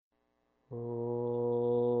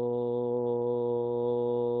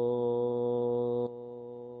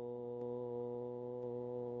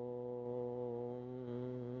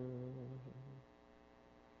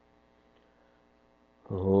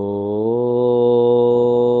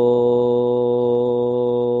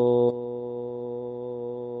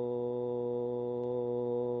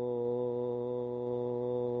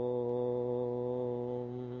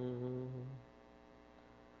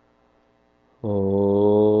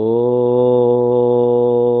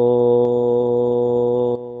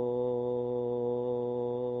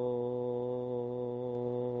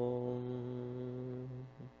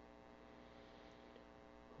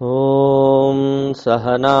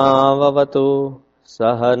सहनाववतु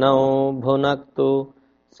सहनौ भुनक्तु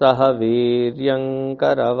सह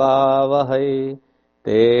वीर्यङ्करवावहै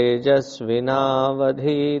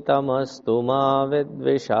तेजस्विनावधीतमस्तु मा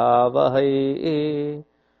विद्विषावहै।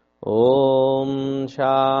 ॐ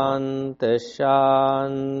शान्ति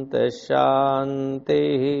शान्ति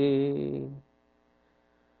शान्तिः।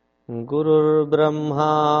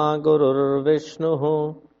 गुरुर्ब्रह्मा गुरुर्विष्णुः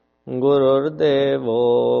गुरुर्देवो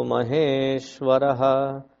महेश्वरः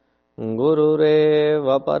गुरुरेव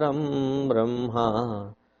परं ब्रह्म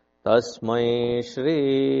तस्मै श्री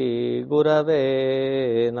गुरवे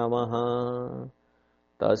नमः।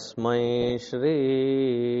 तस्मै श्री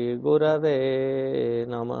गुरवे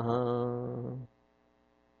नमः।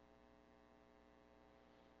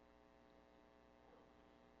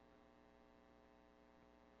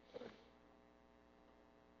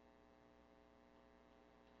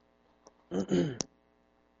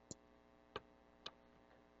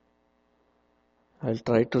 I'll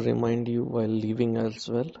try to remind you while leaving as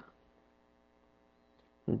well.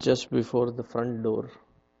 Just before the front door,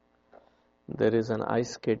 there is an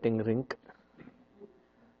ice skating rink.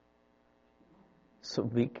 So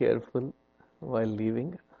be careful while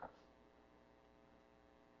leaving.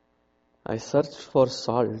 I searched for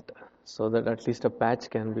salt so that at least a patch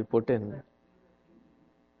can be put in.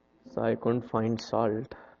 So I couldn't find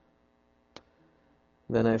salt.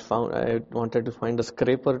 Then I wanted to find a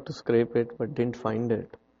scraper to scrape it, but didn't find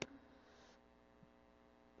it.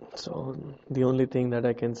 So the only thing that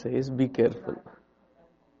I can say is be careful.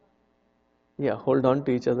 Yeah, hold on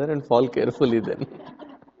to each other and fall carefully then.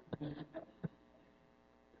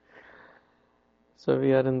 So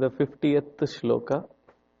we are in the 50th shloka,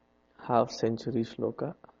 half century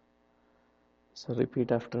shloka. So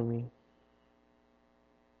repeat after me.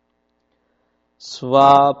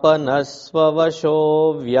 स्वापनस्ववशो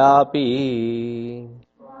व्यापी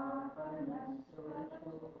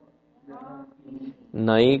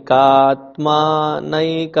नैकात्मा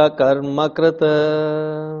नैककर्मकृत्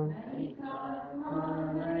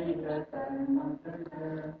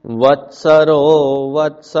वत्सरो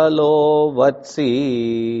वत्सलो वत्सी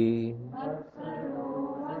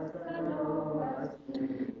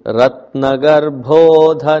रत्नगर्भो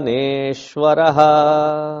धनेश्वरः।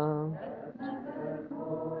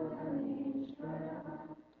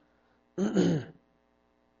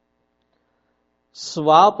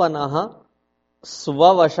 स्वापनः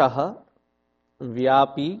स्ववशः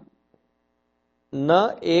व्यापी न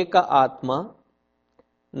एक आत्मा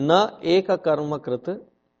न एक कर्मकृत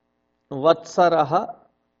वत्सरः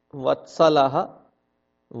वत्सलः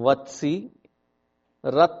वत्सी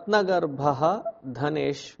रत्नगर्भः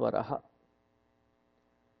धनेश्वरः।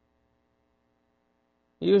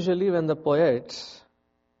 Usually when the poets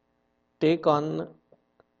take on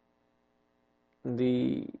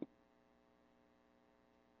the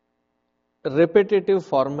repetitive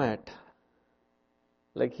format,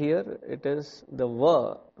 like here it is the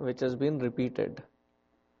va which has been repeated,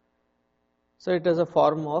 so it is a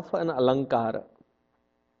form of an alankara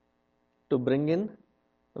to bring in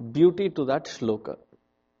beauty to that shloka.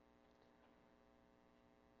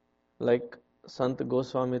 Like Sant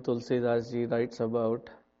Goswami Tulsidas ji writes about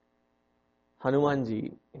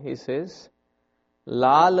Hanumanji, he says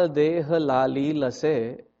Lal deh lali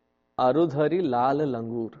lase arudhari lal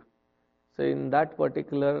langur. So in that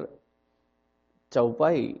particular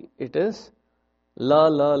chaupai, it is la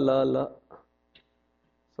la la la.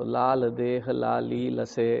 So lal deh lali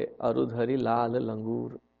lase arudhari lal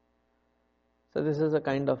langur. So this is a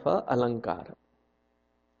kind of a alankara.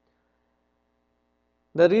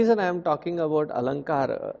 The reason I am talking about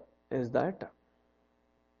alankara is that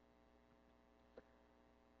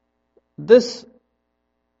this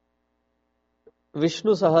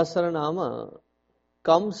Vishnusahasranamam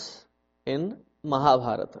comes in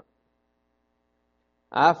Mahabharata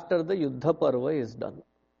after the Yuddha Parva is done.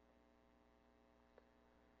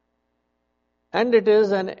 And it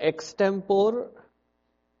is an extempore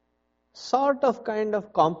sort of kind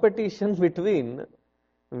of competition between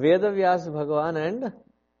Vedavyas Bhagavan and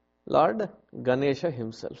Lord Ganesha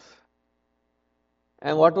himself.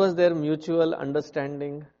 And what was their mutual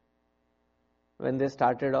understanding when they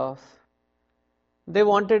started off? They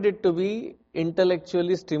wanted it to be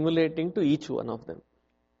intellectually stimulating to each one of them.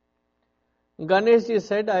 Ganeshji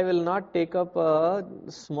said, I will not take up a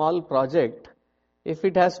small project. If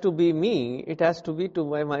it has to be me, it has to be to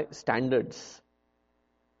my standards.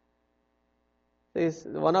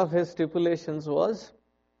 One of his stipulations was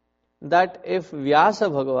that if Vyasa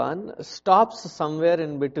Bhagavan stops somewhere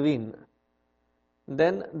in between,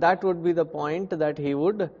 then that would be the point that he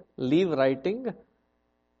would leave writing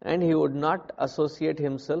and he would not associate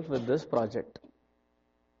himself with this project.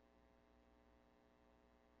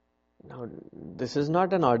 Now, this is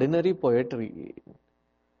not an ordinary poetry.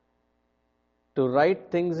 To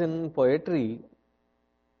write things in poetry,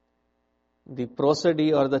 the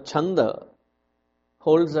prosody or the chanda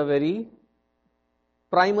holds a very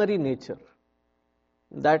primary nature,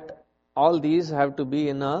 that all these have to be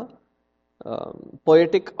in a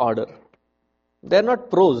poetic order. They are not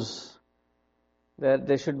prose.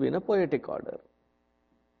 They should be in a poetic order.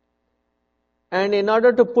 And in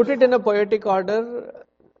order to put it in a poetic order,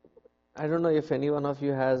 I don't know if any one of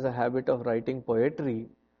you has a habit of writing poetry.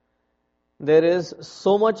 There is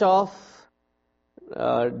so much of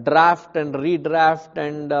draft and redraft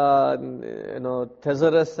and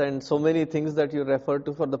thesaurus and so many things that you refer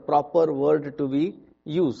to for the proper word to be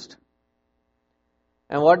used.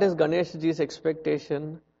 And what is Ganeshji's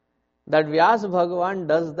expectation? That Vyas Bhagavan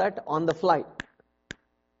does that on the fly.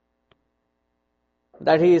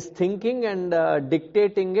 That he is thinking and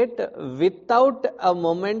dictating it without a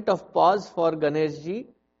moment of pause for Ganeshji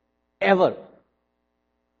ever.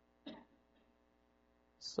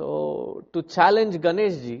 So, to challenge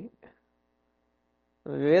Ganeshji,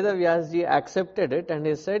 Vedavyasji accepted it and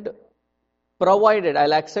he said, provided,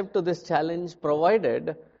 I'll accept to this challenge,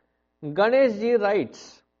 provided Ganeshji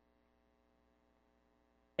writes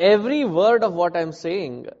every word of what I'm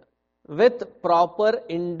saying with proper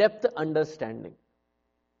in-depth understanding.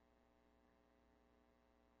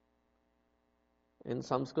 In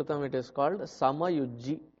Sanskritam it is called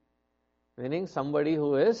Samayujji, meaning somebody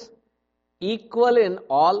who is equal in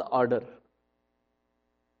all order.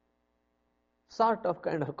 Sort of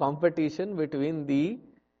kind of competition between the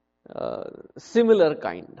similar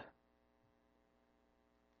kind.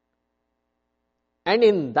 And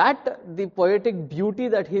in that, the poetic beauty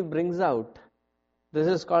that he brings out, this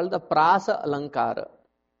is called the prasa alankara.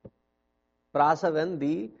 Prasa, when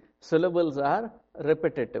the syllables are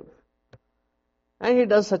repetitive. And he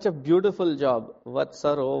does such a beautiful job.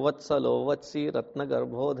 Vatsaro, Vatsalo, Vatsi,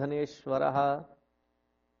 Ratnagarbho, Dhaneshwaraha.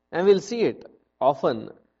 And we'll see it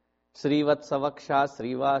often. Sri Vatsavaksha,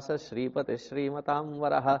 Srivasa, Sripati, Srimatam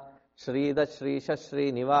Varaha, Sridha, Shrisha,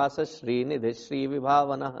 Sri Nivasa, Sri Nidhi, Sri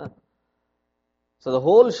Vibhavanaha. So the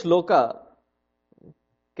whole shloka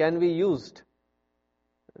can be used.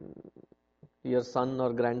 Your son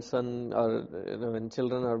or grandson or when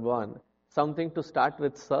children are born, something to start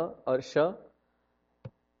with sa or sha.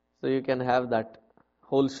 So you can have that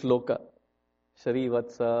whole shloka, Shri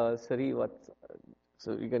Vatsa, Shri Vatsa.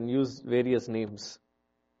 So you can use various names.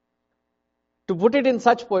 To put it in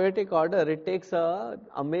such poetic order, it takes an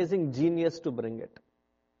amazing genius to bring it.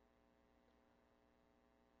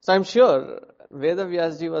 So I'm sure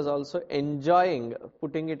Vedavyasji was also enjoying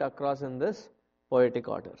putting it across in this poetic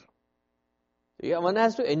order. Yeah, one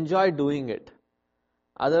has to enjoy doing it.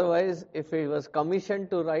 Otherwise, if he was commissioned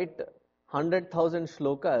to write 100,000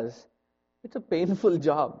 shlokas, it's a painful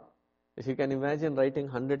job. If you can imagine writing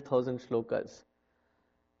 100,000 shlokas.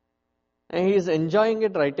 And he is enjoying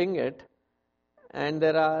it, writing it. And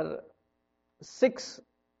there are 6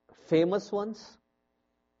 famous ones.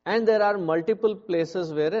 And there are multiple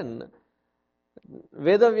places wherein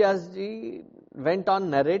Vedavyasji went on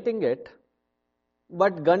narrating it.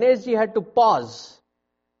 But Ganeshji had to pause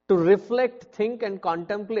to reflect, think and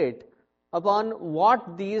contemplate upon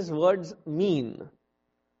what these words mean.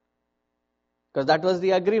 Because that was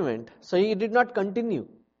the agreement. So he did not continue.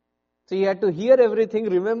 So he had to hear everything,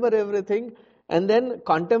 remember everything, and then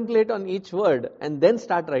contemplate on each word, and then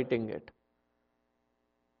start writing it.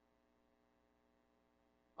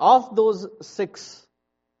 Of those 6,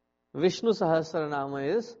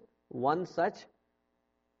 Vishnusahasranamam is one such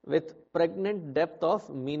with pregnant depth of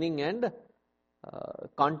meaning and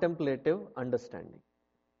contemplative understanding.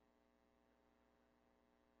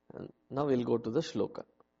 And now we'll go to the shloka.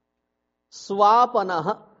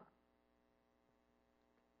 Swapanaha.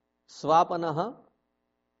 Swapanaha.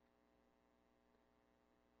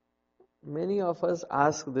 Many of us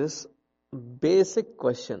ask this basic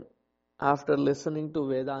question after listening to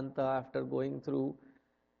Vedanta, after going through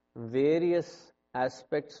various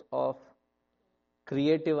aspects of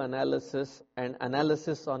creative analysis and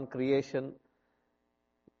analysis on creation,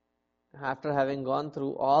 after having gone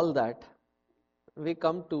through all that, we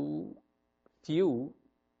come to few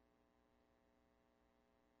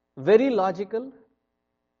very logical,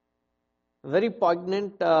 very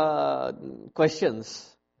poignant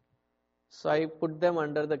questions. So I put them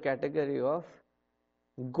under the category of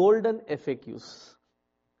golden FAQs.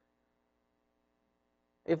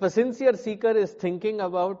 If a sincere seeker is thinking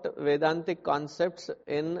about Vedantic concepts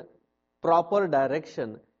in proper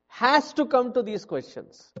direction, has to come to these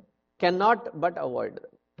questions. Cannot but avoid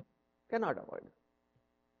them. Cannot avoid them.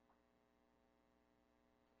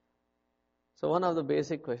 So one of the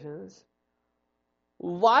basic questions is,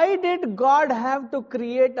 why did God have to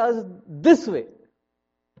create us this way?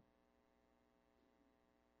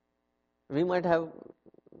 We might have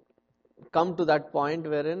come to that point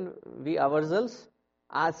wherein we ourselves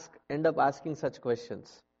end up asking such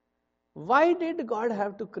questions. Why did God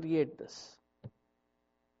have to create this?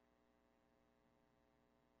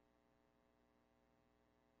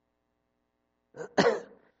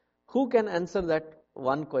 Who can answer that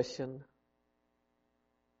one question?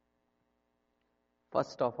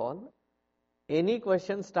 First of all, any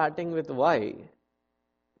question starting with why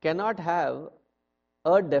cannot have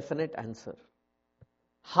a definite answer.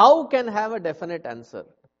 How can have a definite answer?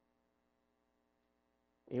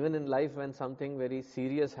 Even in life, when something very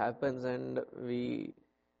serious happens and we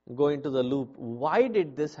go into the loop, why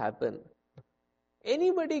did this happen?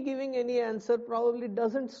 Anybody giving any answer probably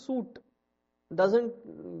doesn't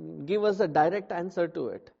give us a direct answer to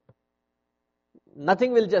it.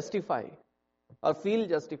 Nothing will justify or feel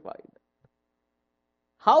justified.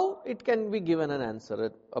 How it can be given an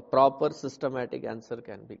answer? A proper systematic answer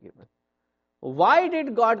can be given. Why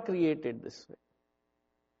did God create it this way?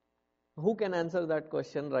 Who can answer that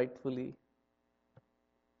question rightfully?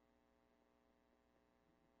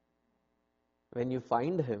 When you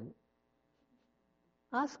find him,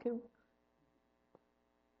 ask him.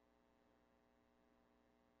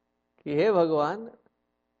 कि हे भगवान,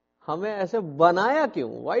 हमें ऐसे बनाया क्यों?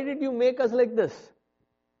 Why did you make us like this?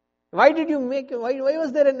 Why did you make? Why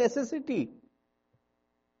was there a necessity?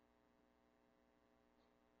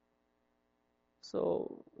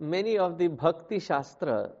 So many of the Bhakti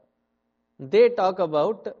Shastra, they talk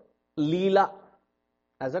about Leela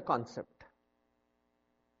as a concept.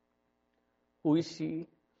 Who is she?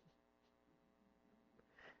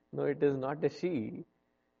 No, it is not a she.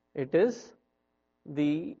 It is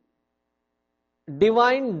the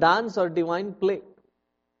divine dance or divine play,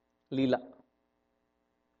 Leela,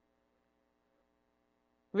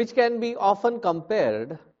 which can be often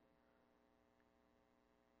compared.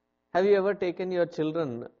 Have you ever taken your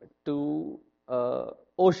children to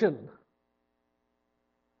ocean?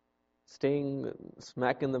 Staying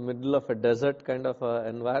smack in the middle of a desert kind of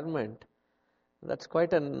environment. That's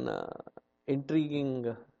quite an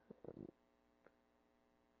intriguing.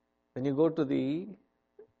 When you go to the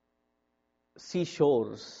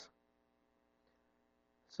seashores,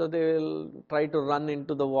 so they will try to run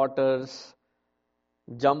into the waters,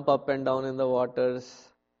 jump up and down in the waters.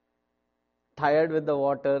 Tired with the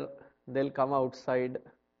water, they'll come outside,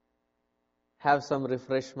 have some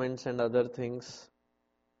refreshments and other things.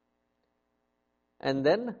 And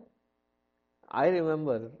then, I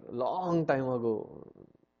remember long time ago,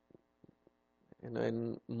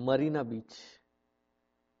 in Marina Beach,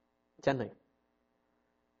 Chennai.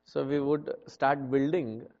 So we would start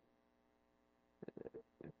building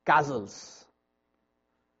castles,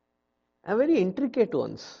 and very intricate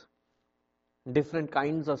ones, different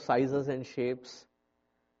kinds of sizes and shapes,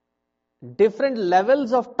 different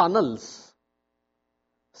levels of tunnels.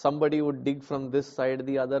 Somebody would dig from this side,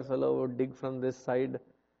 the other fellow would dig from this side.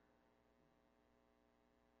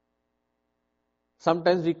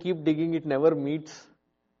 Sometimes we keep digging, it never meets.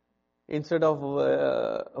 Instead of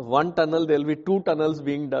one tunnel, there will be two tunnels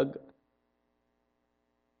being dug.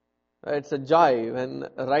 It's a joy when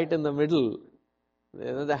right in the middle,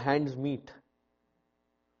 the hands meet.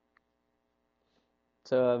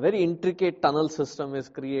 So a very intricate tunnel system is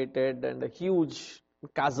created and a huge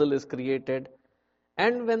castle is created.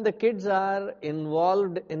 And when the kids are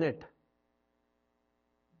involved in it,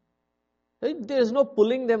 there is no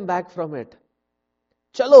pulling them back from it.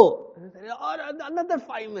 Chalo, another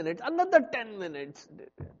 5 minutes, another 10 minutes.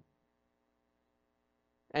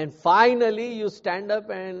 And finally you stand up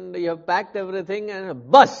and you have packed everything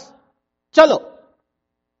and bus, chalo.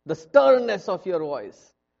 The sternness of your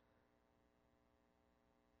voice.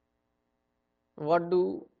 What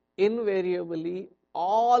do invariably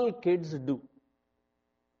all kids do.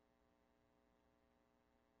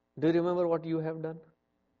 Do you remember what you have done?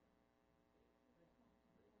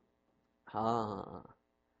 And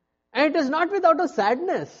it is not without a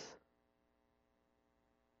sadness.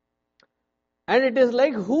 And it is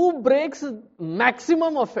like, who breaks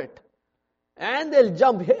maximum of it? And they'll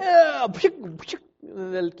jump here,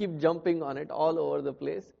 they'll keep jumping on it all over the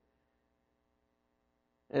place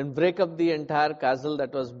and break up the entire castle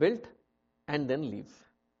that was built and then leave.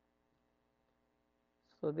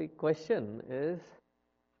 So the question is,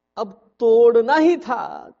 अब तोड़ना ही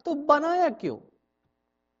था तो बनाया क्यों?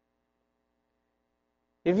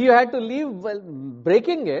 If you had to leave while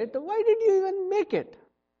breaking it, why did you even make it?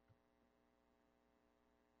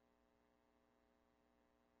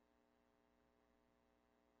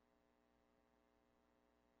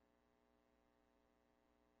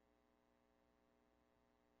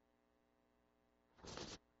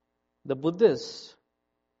 The Buddhists,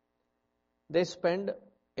 they spend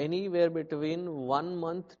anywhere between 1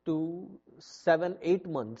 month to 7-8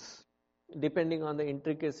 months, depending on the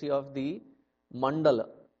intricacy of the mandala.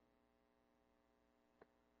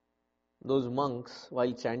 Those monks,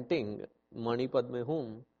 while chanting Mani Padme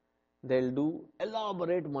Hum, they'll do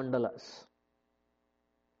elaborate mandalas.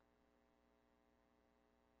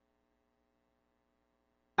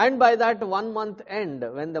 And by that 1 month end,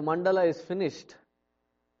 when the mandala is finished,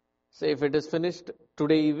 say if it is finished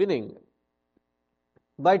today evening,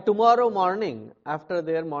 by tomorrow morning, after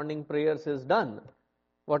their morning prayers is done,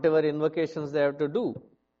 whatever invocations they have to do,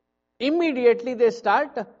 immediately they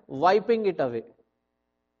start wiping it away.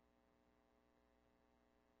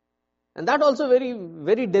 And that also very,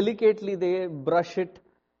 very delicately they brush it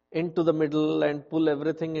into the middle and pull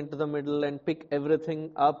everything into the middle and pick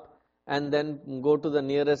everything up and then go to the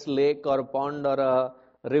nearest lake or pond or a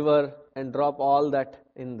river and drop all that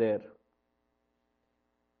in there.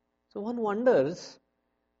 So one wonders,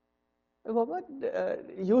 Baba,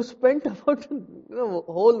 you spent about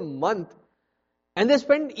whole month and they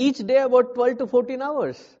spend each day about 12 to 14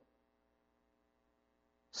 hours.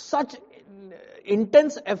 Such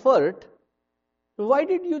intense effort, why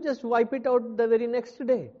did you just wipe it out the very next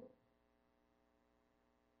day?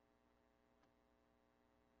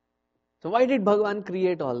 So why did Bhagavan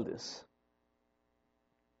create all this?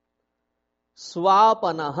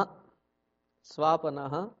 Swapanaha.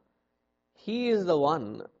 Swapanaha. He is the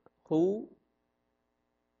one who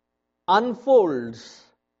unfolds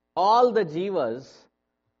all the jivas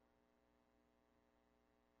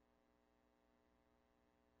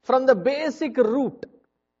from the basic root.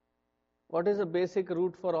 What is the basic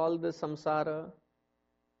root for all this samsara?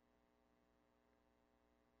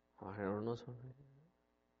 I don't know.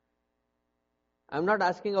 I'm not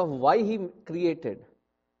asking of why he created.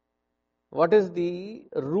 What is the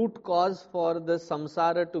root cause for the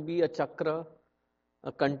samsara to be a chakra,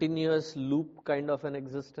 a continuous loop kind of an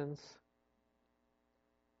existence?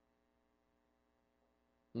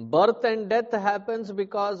 Birth and death happens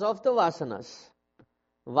because of the vasanas.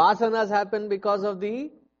 Vasanas happen because of the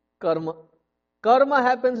karma. Karma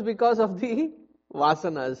happens because of the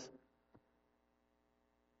vasanas.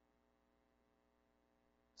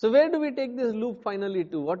 So where do we take this loop finally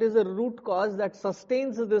to? What is the root cause that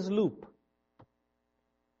sustains this loop?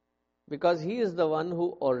 Because he is the one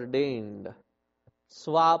who ordained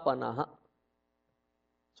Swapanaha.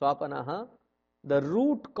 Swapanaha, the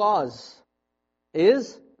root cause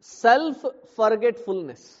is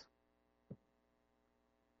self-forgetfulness.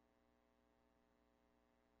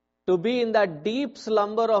 To be in that deep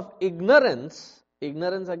slumber of ignorance,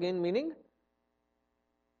 ignorance again meaning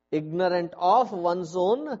ignorant of one's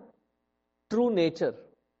own true nature.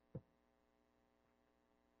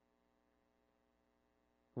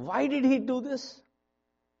 Why did he do this?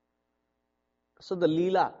 So the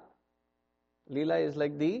Leela is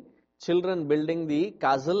like the children building the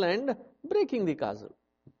castle and breaking the castle.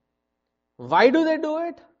 Why do they do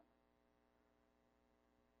it?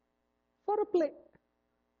 For a play.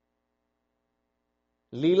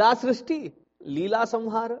 Leela Srishti, Leela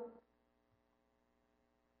Samhara.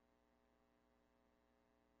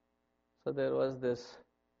 So there was this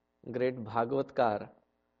great Bhagavatkar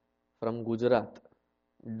from Gujarat,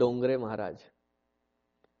 Dongre Maharaj.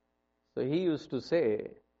 So he used to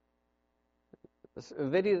say,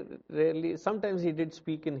 very rarely, sometimes he did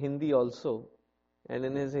speak in Hindi also, and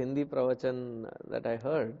in his Hindi pravachan that I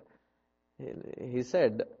heard, he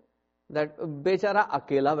said that Bechara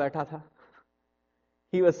akela baitha tha.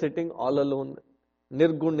 He was sitting all alone,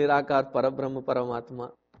 Nirgun Nirakar Parabrahma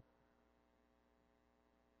Paramatma.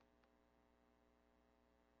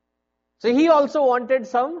 So he also wanted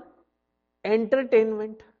some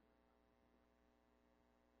entertainment.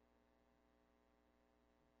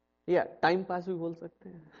 या time pass भी बोल सकते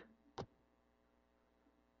हैं.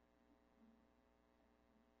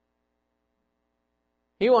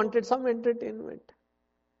 He wanted some entertainment.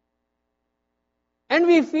 And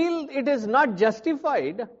we feel it is not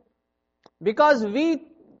justified because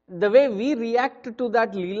the way we react to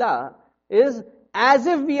that Leela is as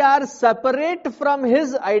if we are separate from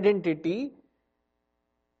his identity,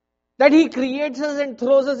 that he creates us and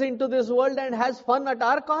throws us into this world and has fun at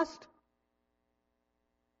our cost.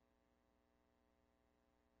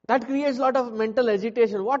 That creates a lot of mental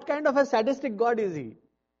agitation. What kind of a sadistic God is he?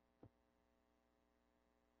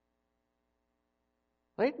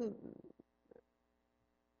 Right?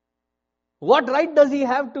 What right does he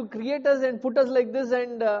have to create us and put us like this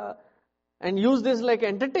and use this like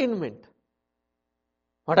entertainment?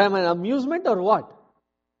 What am I, an amusement or what?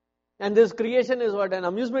 And this creation is what, an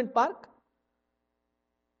amusement park?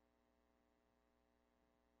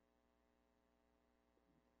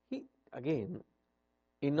 Again,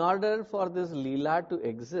 in order for this Leela to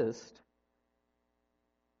exist,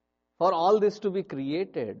 for all this to be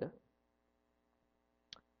created,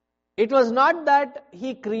 it was not that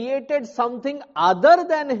he created something other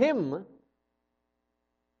than him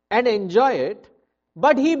and enjoy it,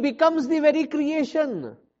 but he becomes the very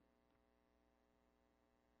creation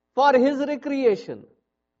for his recreation.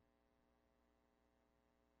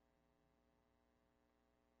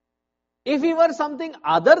 If he were something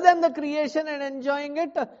other than the creation and enjoying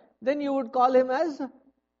it, then you would call him as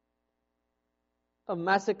a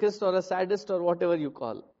masochist or a sadist or whatever you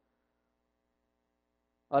call,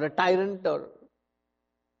 or a tyrant or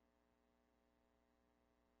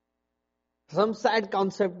some sad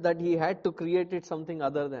concept that he had to create it something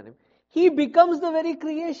other than him. He becomes the very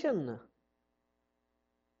creation.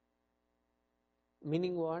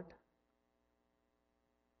 Meaning what?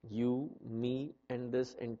 You, me, and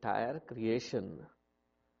this entire creation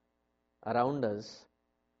around us,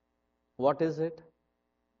 what is it?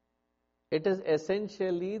 It is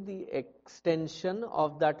essentially the extension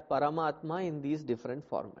of that Paramatma in these different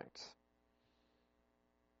formats.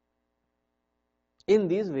 In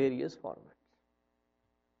these various formats.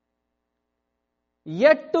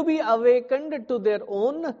 Yet to be awakened to their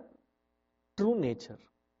own true nature.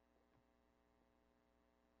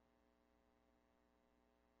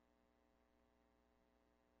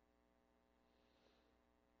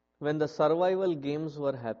 When the survival games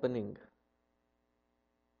were happening,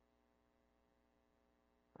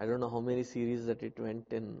 I don't know how many series that it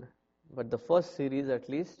went in, but the first series at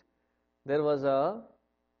least, there was a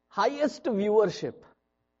highest viewership.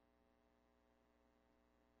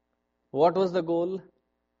 What was the goal?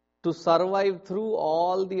 To survive through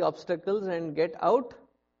all the obstacles and get out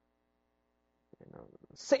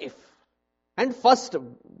safe and first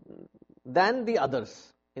than the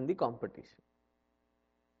others in the competition.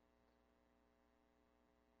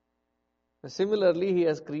 Similarly, he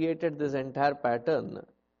has created this entire pattern,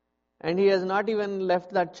 and he has not even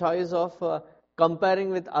left that choice of comparing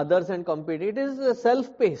with others and competing. It is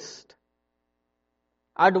self-paced.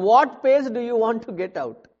 At what pace do you want to get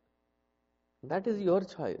out? That is your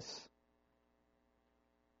choice.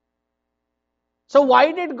 So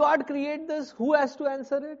why did God create this? Who has to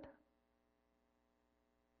answer it?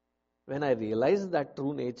 When I realize that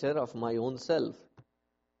true nature of my own self,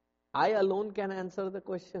 I alone can answer the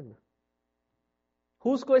question.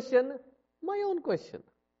 Whose question? My own question.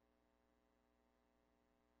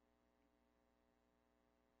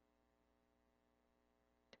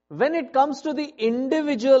 When it comes to the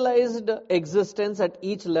individualized existence at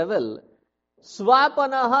each level,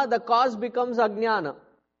 swapanaha, the cause becomes ajnana.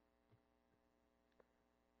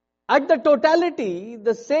 At the totality,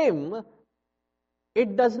 the same,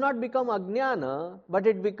 it does not become ajnana, but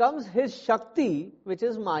it becomes his shakti, which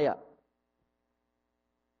is maya.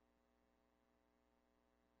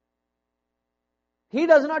 He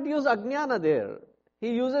does not use ajnana there.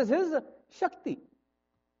 He uses his shakti.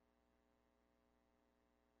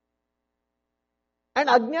 And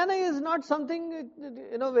ajnana is not something,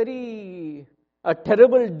 very a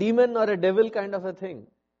terrible demon or a devil kind of a thing.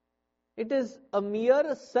 It is a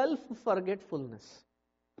mere self-forgetfulness.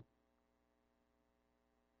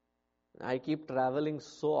 I keep traveling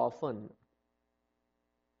so often.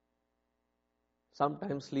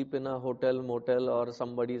 Sometimes sleep in a hotel, motel or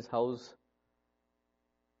somebody's house.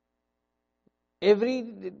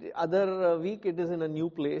 Every other week it is in a new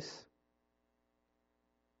place.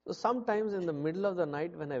 So sometimes in the middle of the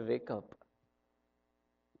night when I wake up,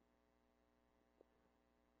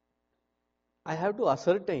 I have to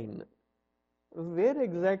ascertain where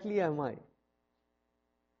exactly am I?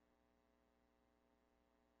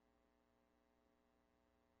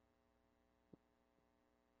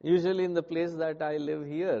 Usually in the place that I live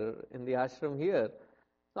here, in the ashram here,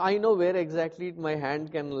 I know where exactly my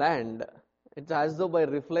hand can land. It's as though by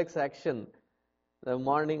reflex action. The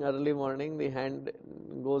morning, early morning, the hand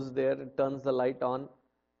goes there, turns the light on.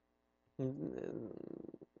 And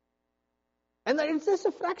it's just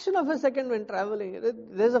a fraction of a second when traveling.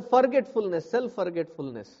 There's a forgetfulness,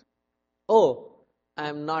 self-forgetfulness. Oh, I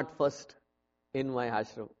am not first in my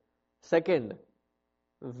ashram. Second,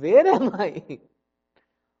 where am I?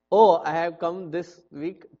 Oh, I have come this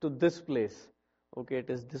week to this place. Okay, it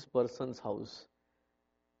is this person's house.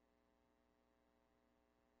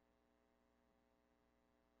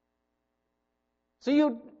 So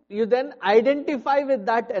you then identify with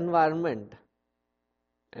that environment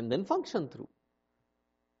and then function through.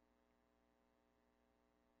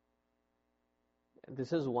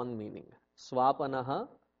 This is one meaning. Swapanaha,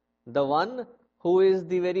 the one who is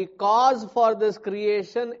the very cause for this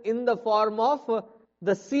creation in the form of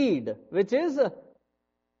the seed, which is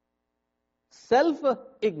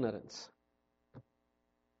self-ignorance.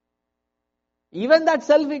 Even that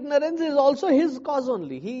self-ignorance is also his cause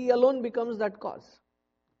only. He alone becomes that cause.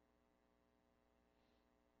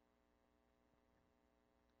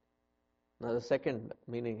 Now the second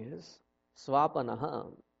meaning is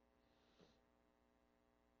Swapanaha.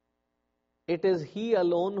 It is he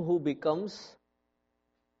alone who becomes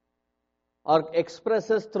or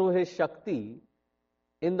expresses through his Shakti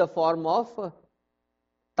in the form of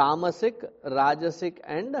Tamasic, Rajasic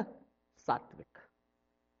and Sattvic.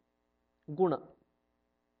 Guna.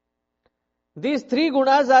 These three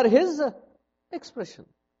gunas are his expression.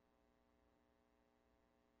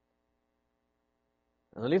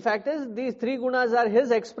 The only fact is, these three gunas are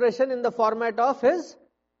his expression in the format of his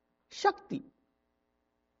Shakti.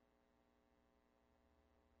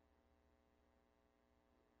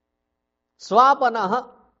 Swapanaha.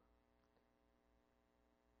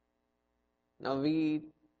 Now when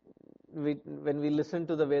we listen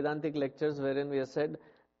to the Vedantic lectures wherein we have said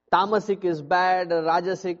Tamasic is bad,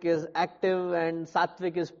 Rajasic is active and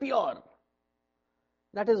Sattvic is pure.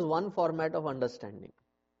 That is one format of understanding.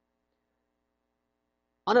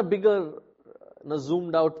 On a bigger,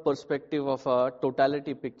 zoomed out perspective of a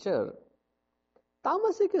totality picture,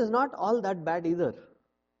 Tamasic is not all that bad either.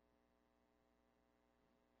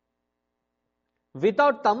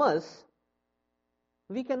 Without tamas,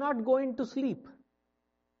 we cannot go into sleep.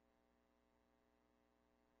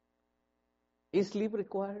 Is sleep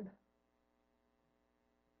required?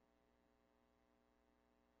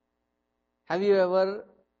 Were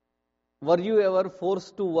you ever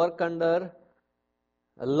forced to work under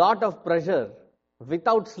a lot of pressure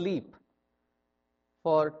without sleep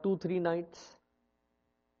for 2-3 nights?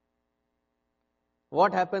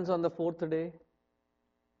 What happens on the fourth day?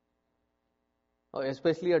 Oh,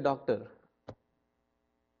 especially a doctor.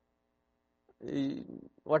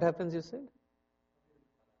 What happens, you said?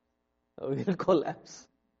 We'll collapse.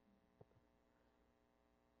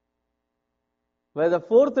 By the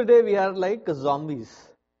fourth day, we are like zombies.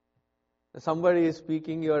 Somebody is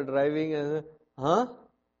speaking, you are driving, and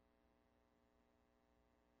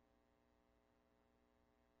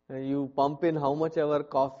you pump in how much ever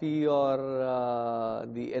coffee or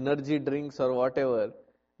the energy drinks or whatever.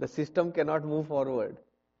 The system cannot move forward.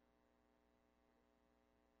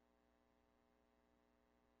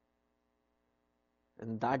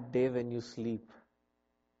 And that day when you sleep,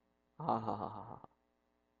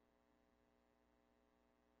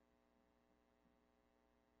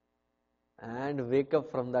 and wake up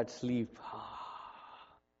from that sleep,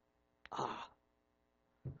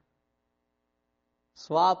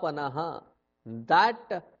 Swapanaha,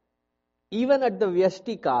 that even at the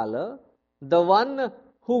Vyashti Kala, the one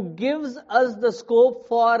who gives us the scope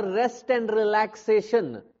for rest and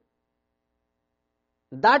relaxation,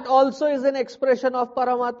 that also is an expression of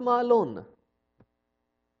Paramatma alone.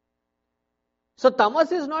 So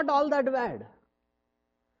tamas is not all that bad.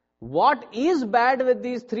 What is bad with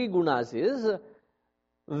these three gunas is,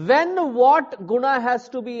 when what guna has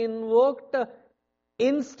to be invoked,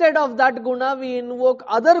 instead of that guna we invoke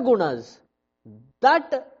other gunas.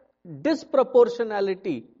 That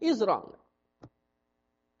disproportionality is wrong.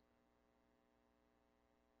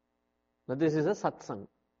 Now this is a satsang.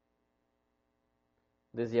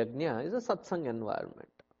 This yajna is a satsang environment.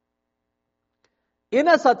 In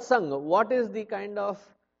a satsang, what is the kind of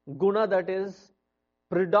guna that is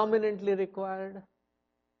predominantly required?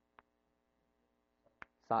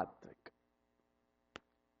 Sattvic.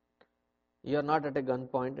 You are not at a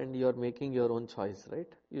gunpoint and you are making your own choice, right?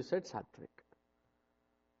 You said sattvic.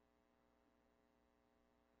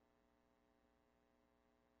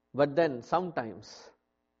 But then sometimes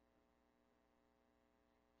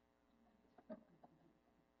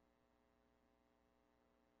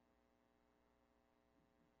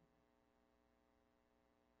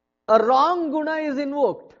a wrong guna is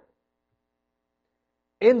invoked.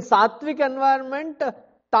 In sattvic environment,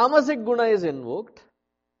 tamasic guna is invoked.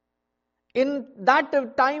 In that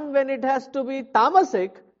time when it has to be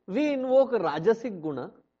tamasic, we invoke rajasic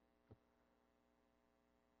guna.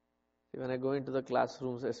 When I go into the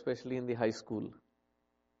classrooms, especially in the high school,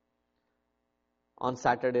 on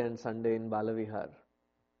Saturday and Sunday in Balavihar,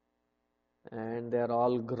 and they are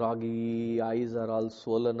all groggy, eyes are all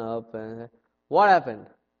swollen up. And what happened?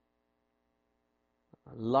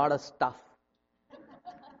 A lot of stuff.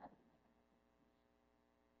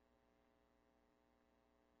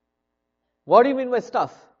 What do you mean by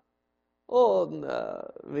stuff? Oh,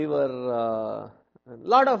 we were a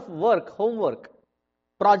lot of work, homework,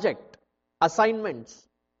 project, assignments.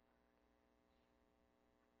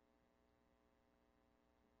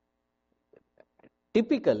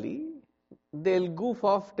 Typically, they'll goof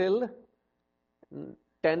off till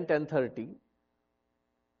 10:30.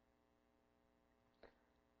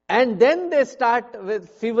 And then they start with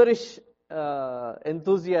feverish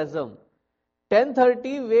enthusiasm.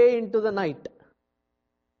 10:30 way into the night.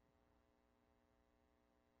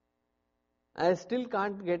 I still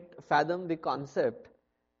can't fathom the concept.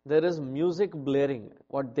 There is music blaring,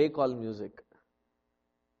 what they call music.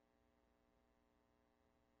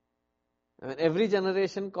 I mean, every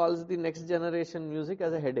generation calls the next generation music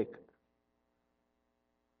as a headache.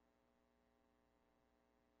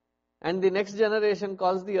 And the next generation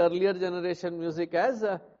calls the earlier generation music as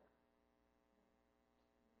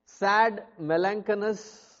sad, melancholy.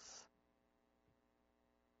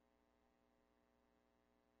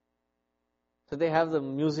 So they have the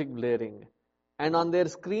music blaring. And on their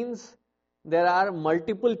screens, there are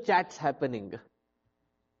multiple chats happening.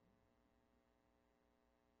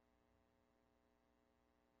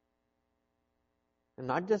 And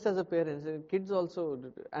not just as a parent, kids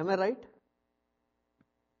also. Am I right?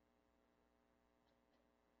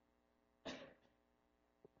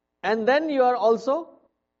 And then you are also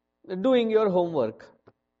doing your homework.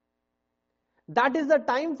 That is the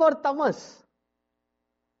time for tamas.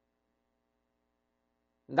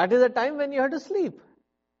 That is the time when you have to sleep.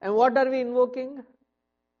 And what are we invoking?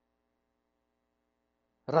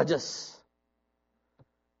 Rajas.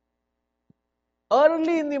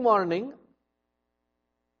 Early in the morning,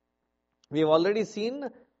 we have already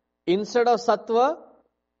seen, instead of sattva,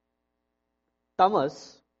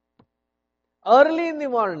 tamas. Early in the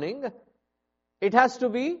morning, it has to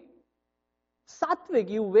be sattvic.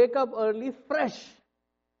 You wake up early, fresh.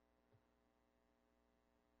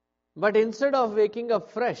 But instead of waking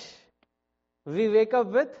up fresh, we wake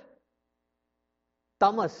up with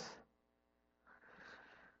tamas.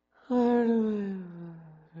 Can't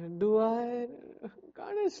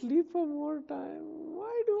I sleep for more time?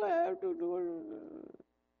 Why do I have to do it?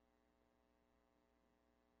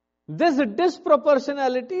 This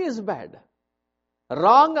disproportionality is bad.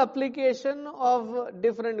 Wrong application of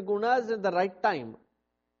different gunas at the right time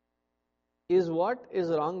is what is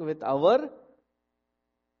wrong with our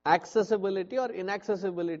accessibility or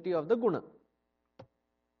inaccessibility of the guna.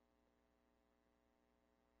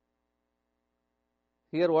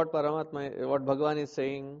 Here what Bhagavan is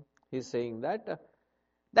saying, he is saying that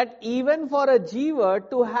even for a jiva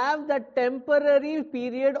to have that temporary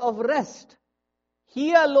period of rest,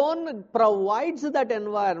 he alone provides that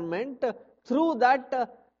environment through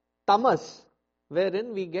that tamas,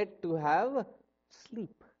 wherein we get to have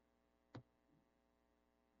sleep.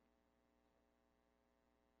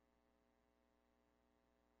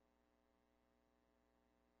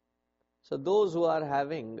 So those who are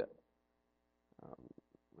having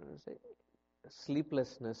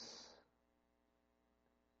sleeplessness,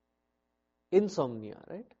 insomnia,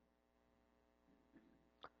 right?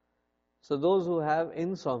 So those who have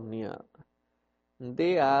insomnia,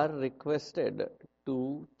 they are requested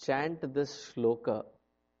to chant this shloka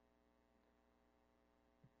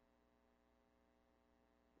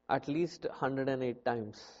at least 108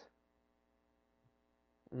 times.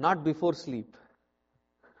 Not before sleep.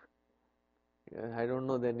 I don't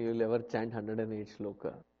know then you will ever chant 108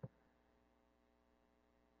 shloka.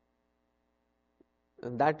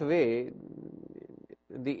 And that way,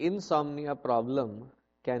 the insomnia problem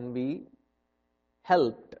can be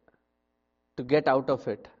helped to get out of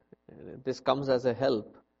it. This comes as a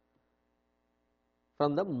help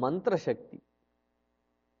from the mantra shakti.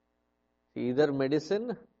 Either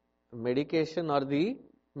medicine, medication, or the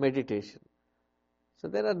meditation. So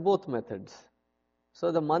there are both methods.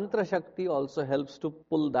 So the mantra shakti also helps to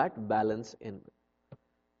pull that balance in.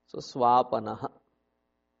 So swapanaha.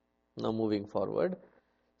 Now moving forward.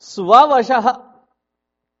 Swavashaha.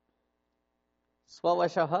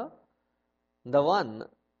 Swavashaha, the one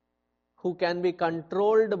who can be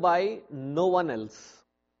controlled by no one else.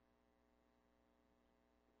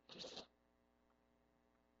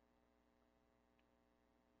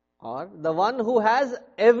 Or the one who has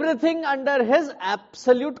everything under his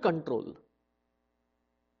absolute control.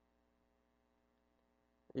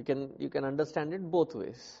 You can understand it both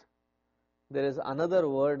ways. There is another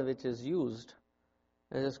word which is used,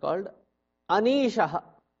 it is called Anishaha.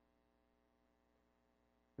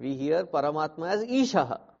 We hear Paramatma as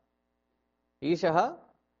Ishaha. Ishaha,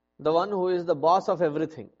 the one who is the boss of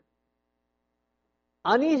everything.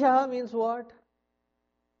 Anishaha means what?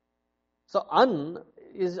 So An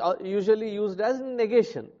is usually used as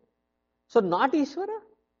negation. So not Ishvara?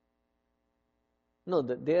 No,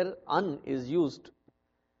 their An is used.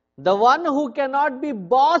 The one who cannot be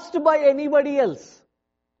bossed by anybody else.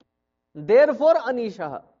 Therefore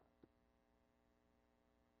Anishaha.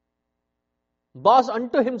 Boss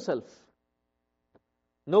unto himself.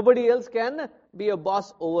 Nobody else can be a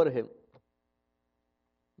boss over him.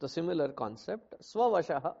 The similar concept,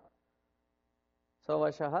 Swavashaha.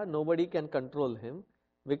 Swavashaha, nobody can control him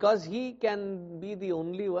because he can be the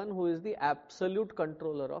only one who is the absolute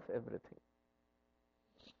controller of everything.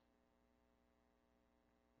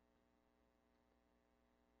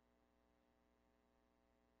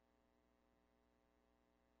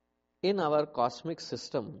 In our cosmic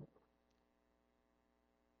system,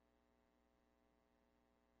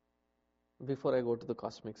 before I go to the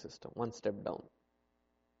cosmic system, one step down,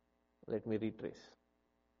 let me retrace.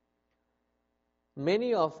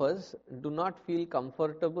 Many of us do not feel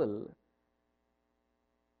comfortable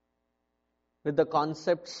with the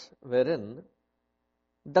concepts wherein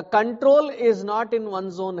the control is not in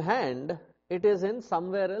one's own hand, it is in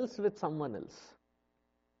somewhere else with someone else.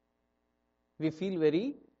 We feel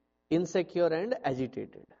very insecure and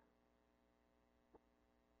agitated.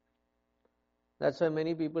 That's why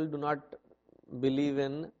many people do not believe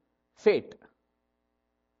in fate.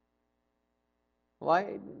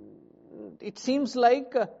 Why? It seems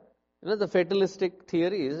like the fatalistic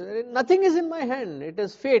theory is nothing is in my hand. It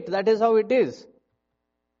is fate. That is how it is.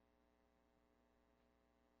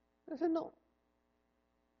 I said no.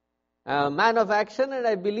 I'm a man of action, and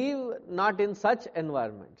I believe not in such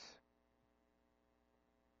environments.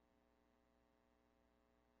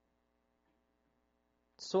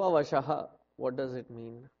 Swavashaha, what does it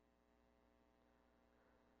mean?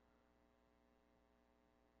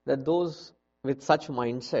 That those with such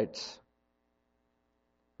mindsets,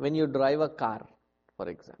 when you drive a car, for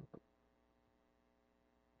example,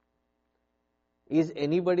 is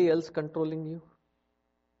anybody else controlling you?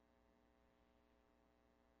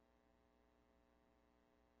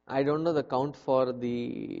 I don't know the count for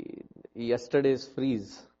the yesterday's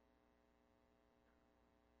freeze.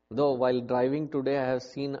 Though while driving today, I have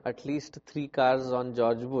seen at least 3 cars on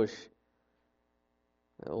George Bush.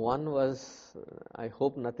 One was, I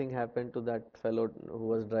hope nothing happened to that fellow who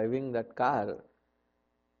was driving that car.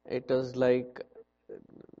 It was like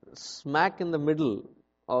smack in the middle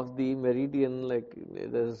of the meridian, like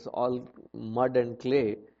there's all mud and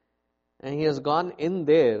clay. And he has gone in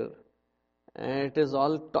there and it is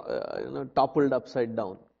all toppled upside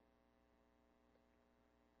down.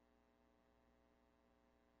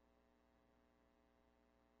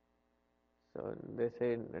 So they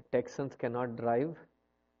say Texans cannot drive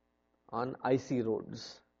on icy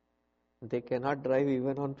roads. They cannot drive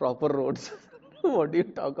even on proper roads. What do you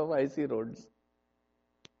talk of icy roads?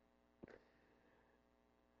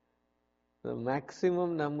 The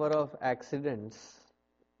maximum number of accidents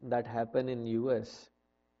that happen in US,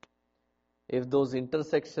 if those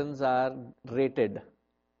intersections are rated,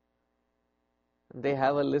 they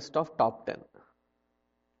have a list of top 10.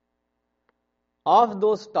 Of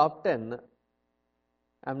those top 10,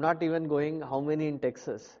 I'm not even going how many in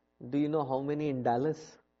Texas. Do you know how many in Dallas?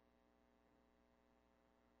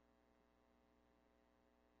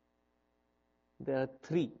 There are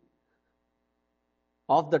 3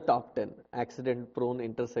 of the top 10 accident-prone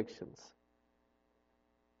intersections.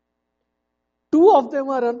 2 of them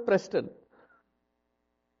are on Preston.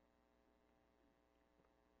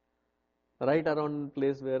 Right around the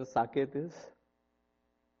place where Saket is.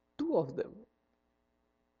 2 of them.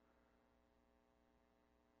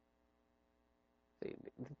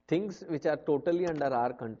 Things which are totally under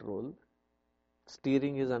our control,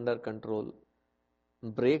 steering is under control,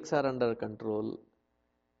 brakes are under control,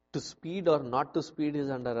 to speed or not to speed is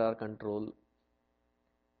under our control,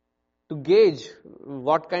 to gauge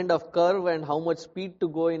what kind of curve and how much speed to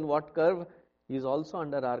go in what curve is also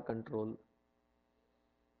under our control.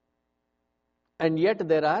 And yet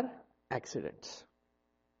there are accidents.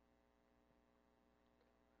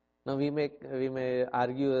 Now we may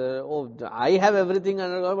argue, oh, I have everything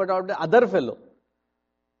under control, but out the other fellow.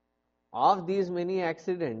 Of these many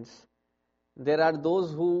accidents, there are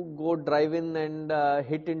those who go drive in and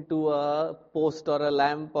hit into a post or a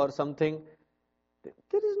lamp or something.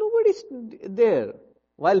 There is nobody there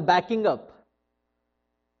while backing up.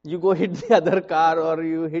 You go hit the other car or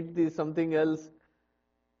you hit something else.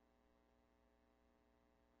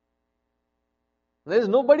 There is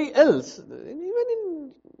nobody else, even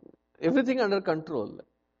in everything under control.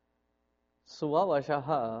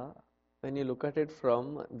 Suvavashaha, when you look at it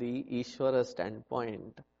from the Ishvara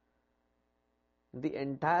standpoint, the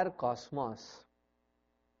entire cosmos,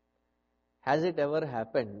 has it ever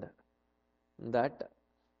happened that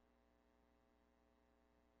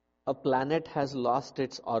a planet has lost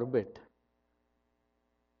its orbit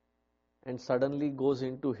and suddenly goes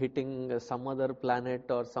into hitting some other planet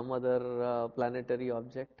or some other planetary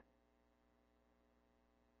object?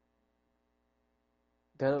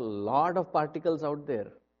 There are a lot of particles out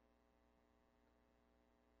there.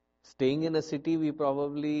 Staying in a city, we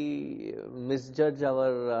probably misjudge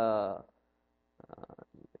our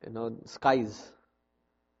skies.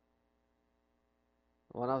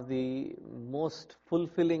 One of the most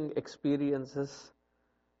fulfilling experiences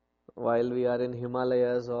while we are in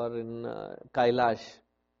Himalayas or in Kailash,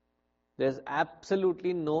 there's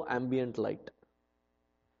absolutely no ambient light.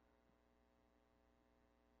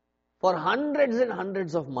 For hundreds and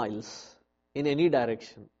hundreds of miles in any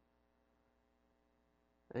direction.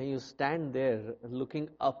 And you stand there looking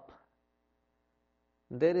up.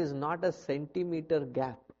 There is not a centimeter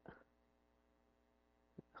gap.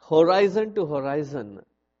 Horizon to horizon,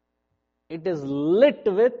 it is lit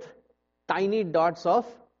with tiny dots of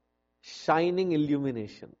shining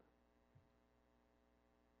illumination.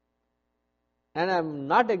 And I'm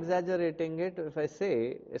not exaggerating it if I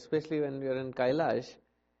say, especially when we are in Kailash,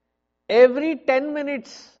 every 10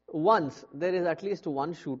 minutes once, there is at least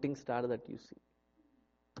one shooting star that you see.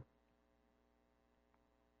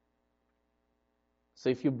 So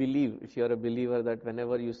if you are a believer that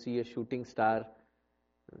whenever you see a shooting star,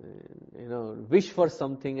 wish for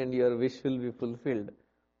something and your wish will be fulfilled,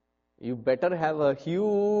 you better have a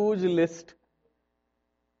huge list.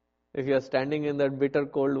 If you are standing in that bitter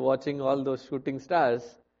cold watching all those shooting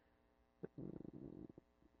stars,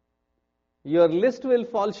 your list will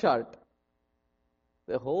fall short.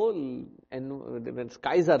 The whole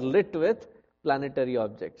skies are lit with planetary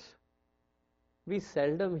objects. We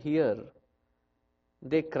seldom hear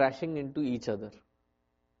they crashing into each other.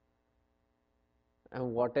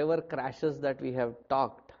 And whatever crashes that we have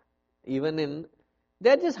talked, they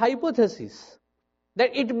are just hypotheses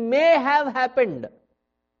that it may have happened,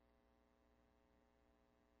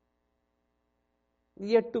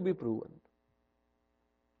 yet to be proven.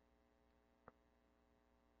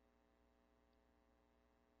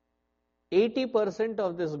 %80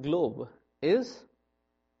 of this globe is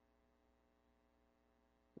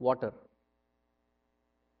water.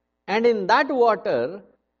 And in that water,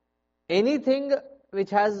 anything which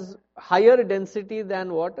has higher density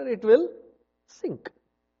than water, it will sink.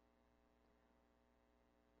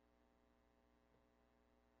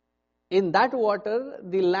 In that water,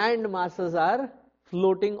 the land masses are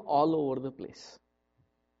floating all over the place.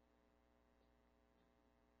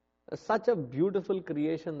 Such a beautiful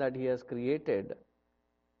creation that he has created.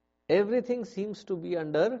 Everything seems to be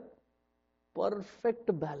under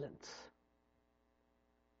perfect balance.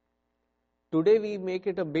 Today we make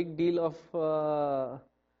it a big deal of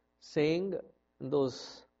saying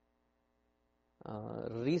those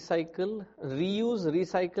recycle, reuse,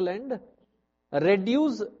 recycle and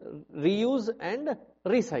reduce, reuse and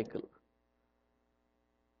recycle.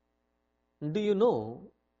 Do you know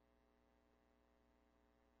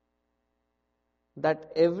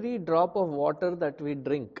that every drop of water that we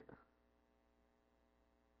drink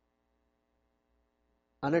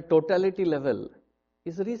on a totality level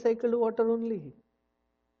is recycled water only?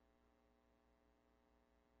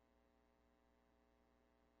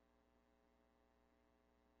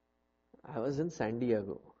 I was in San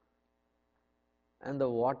Diego and the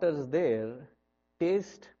waters there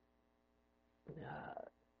taste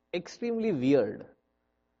extremely weird.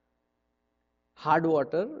 Hard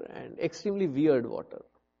water and extremely weird water.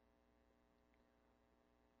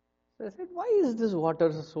 So I said, why is this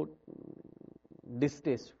water so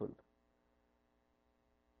distasteful?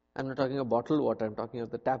 I'm not talking of bottled water, I'm talking of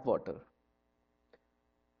the tap water.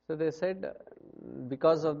 So they said,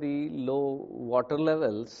 because of the low water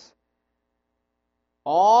levels,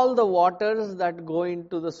 all the waters that go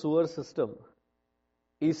into the sewer system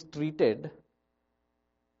is treated,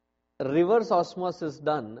 reverse osmosis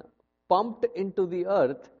done, pumped into the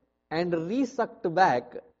earth, and resucked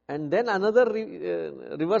back, and then another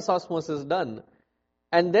reverse osmosis done,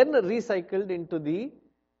 and then recycled into the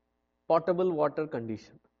potable water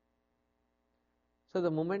condition. So the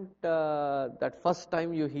moment that first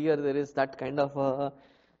time you hear there is that kind of a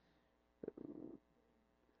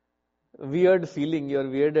weird feeling, you're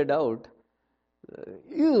weirded out.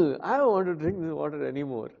 Ew, I don't want to drink this water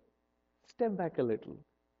anymore. Step back a little.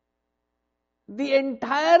 The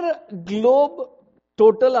entire globe,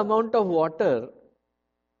 total amount of water,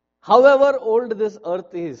 however old this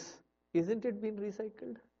earth is, isn't it been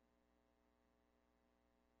recycled?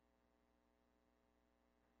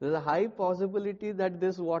 There's a high possibility that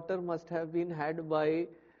this water must have been had by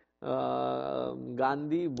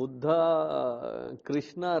Gandhi, Buddha,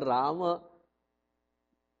 Krishna, Rama.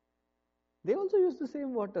 They also use the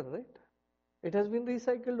same water, right? It has been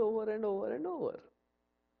recycled over and over and over.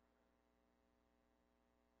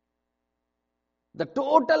 The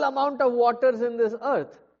total amount of waters in this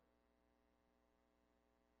earth,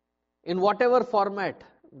 in whatever format,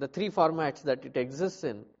 the three formats that it exists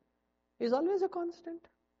in, is always a constant.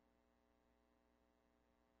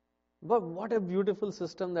 But what a beautiful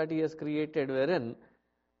system that he has created, wherein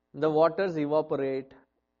the waters evaporate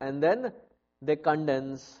and then they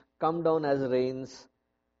condense, come down as rains.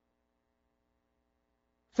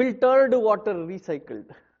 Filtered water recycled.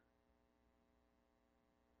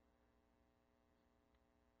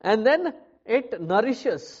 And then it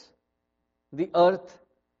nourishes the earth,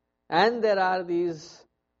 and there are these,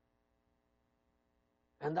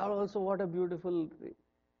 and that also what a beautiful,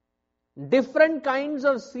 different kinds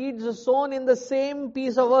of seeds sown in the same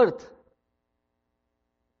piece of earth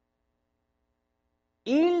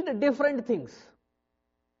yield different things.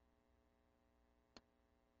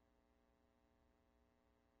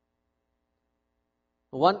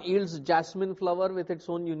 One yields jasmine flower with its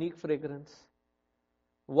own unique fragrance.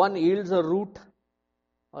 One yields a root,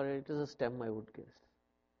 or it is a stem, I would guess.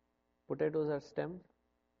 Potatoes are stem.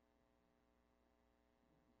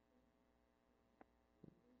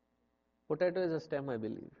 Potato is a stem, I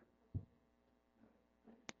believe.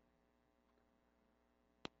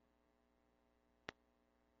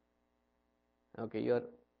 Okay, you are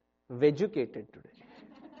vegucated today.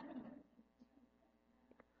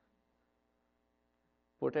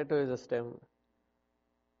 Potato is a stem.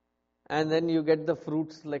 And then you get the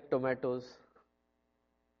fruits like tomatoes.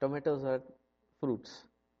 Tomatoes are fruits.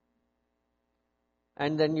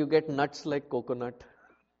 And then you get nuts like coconut.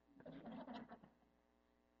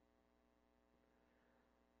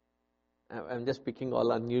 I'm just picking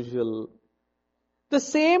all unusual. The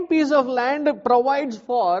same piece of land provides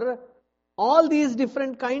for all these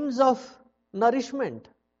different kinds of nourishment.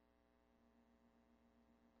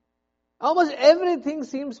 Almost everything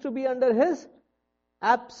seems to be under his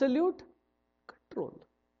absolute control.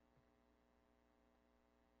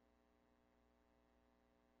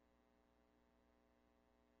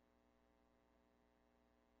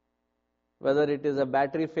 Whether it is a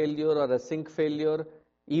battery failure or a sink failure,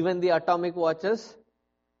 even the atomic watches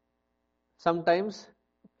sometimes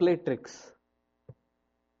play tricks.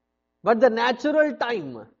 But the natural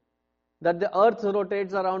time that the earth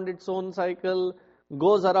rotates around its own cycle,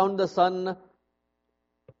 goes around the sun,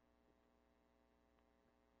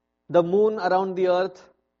 the moon around the earth,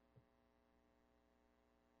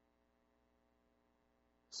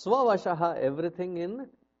 Swavashaha, everything in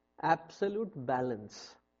absolute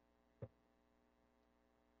balance.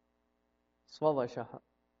 Swavashaha.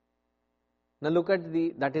 Now look at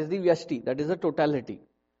that is the Vyashti, that is the totality.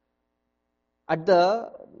 At the,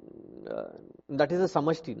 that is a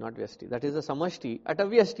Samashti, not Vyashti, that is a Samashti. At a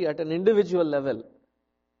Vyashti, at an individual level,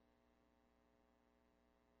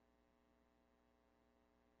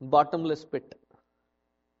 bottomless pit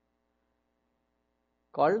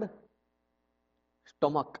called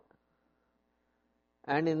stomach.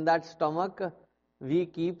 And in that stomach, we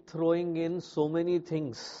keep throwing in so many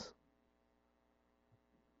things.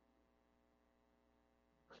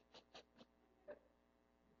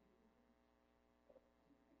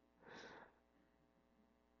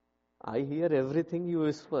 I hear everything you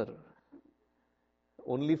whisper.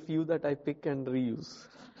 Only few that I pick and reuse.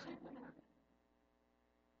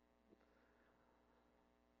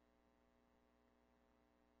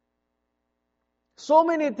 So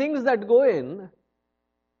many things that go in,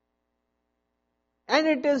 and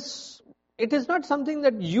it is not something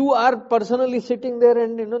that you are personally sitting there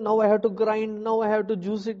and now I have to grind, now I have to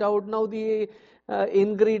juice it out, now the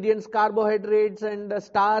ingredients, carbohydrates and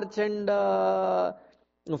starch and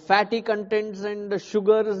fatty contents and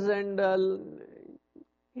sugars and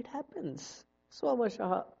it happens.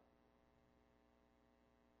 Swavashaha.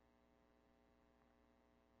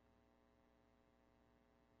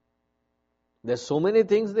 There's so many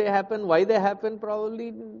things they happen. Why they happen?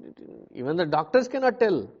 Probably even the doctors cannot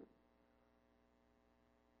tell.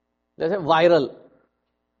 They say viral.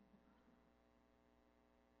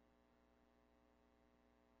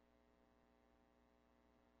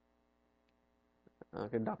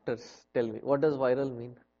 Okay, doctors, tell me, what does viral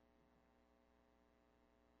mean?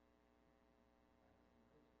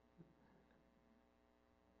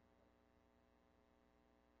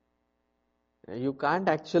 You can't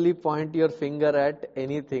actually point your finger at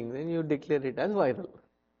anything, then you declare it as viral.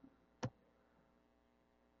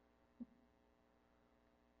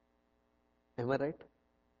 Am I right?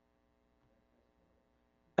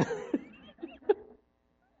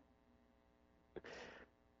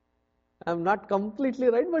 I'm not completely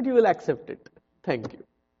right, but you will accept it. Thank you.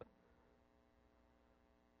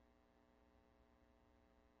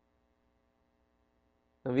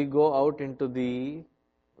 We go out into the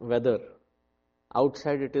weather.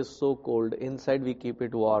 Outside it is so cold, inside we keep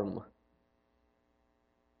it warm.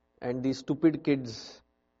 And these stupid kids,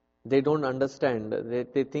 they don't understand.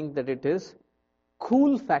 They think that it is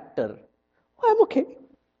cool factor. Oh, I'm okay.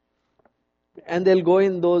 And they'll go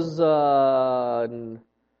in those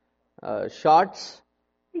shorts.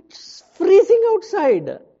 It's freezing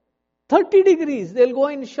outside. 30 degrees. They'll go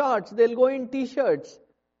in shorts. They'll go in t-shirts.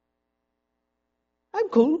 I'm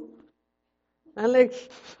cool. And like,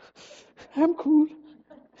 I'm cool.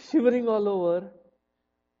 Shivering all over.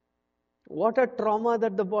 What a trauma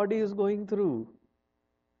that the body is going through.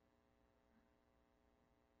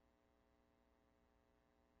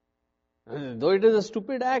 Though it is a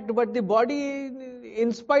stupid act, but the body,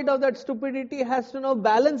 in spite of that stupidity, has to now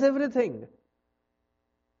balance everything.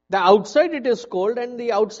 The outside it is cold, and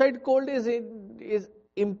the outside cold is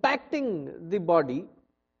impacting the body.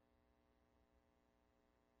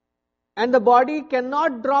 And the body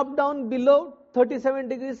cannot drop down below 37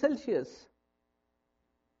 degrees Celsius.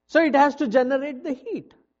 So it has to generate the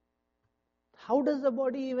heat. How does the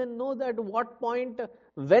body even know that what point,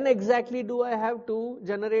 when exactly do I have to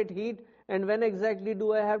generate heat and when exactly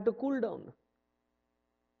do I have to cool down?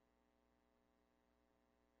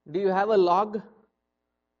 Do you have a log?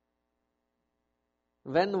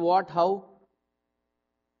 When, what, how?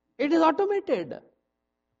 It is automated.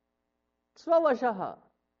 Svavashaha.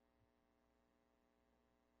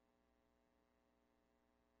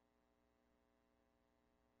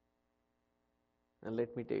 And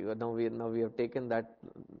let me take, now we have taken that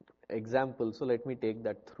example, so let me take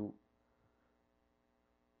that through.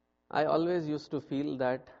 I always used to feel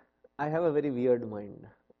that I have a very weird mind.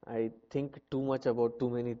 I think too much about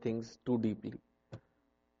too many things too deeply.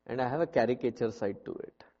 And I have a caricature side to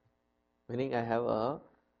it. Meaning I have a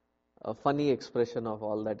funny expression of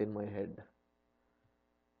all that in my head.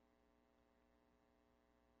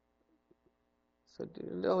 So,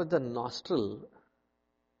 with the nostril,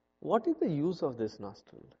 what is the use of this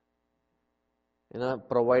nostril?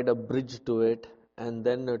 Provide a bridge to it, and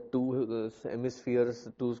then two hemispheres,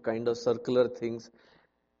 two kind of circular things.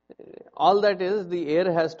 All that is, the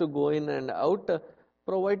air has to go in and out.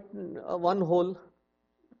 Provide one hole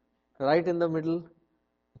right in the middle.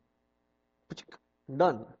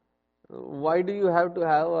 Done. Why do you have to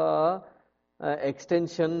have a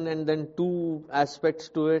extension and then two aspects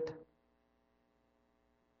to it?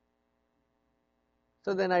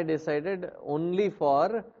 So then I decided only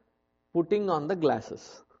for putting on the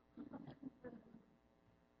glasses.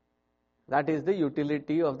 That is the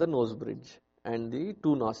utility of the nose bridge and the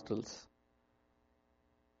two nostrils.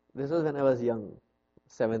 This was when I was young,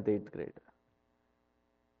 7th, 8th grade.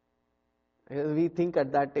 We think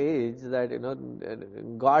at that age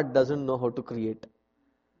that God doesn't know how to create.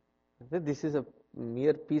 This is a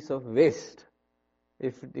mere piece of waste.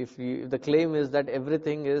 If the claim is that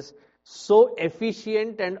everything is so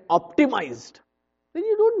efficient and optimized, then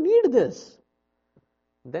you don't need this.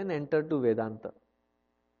 Then enter to Vedanta.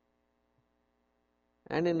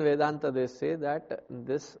 And in Vedanta they say that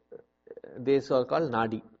these are called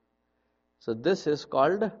Nadi. So this is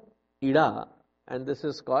called Ida and this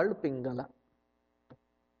is called Pingala.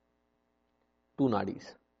 Two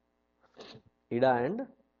Nadis. Ida and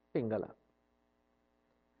Pingala.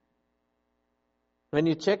 When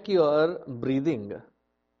you check your breathing,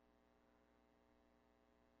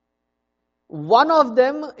 one of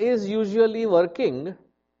them is usually working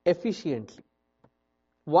efficiently.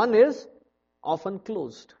 One is often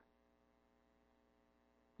closed.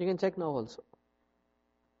 You can check now also.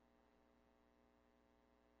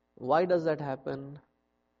 Why does that happen?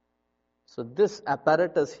 So this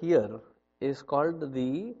apparatus here is called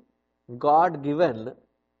the God-given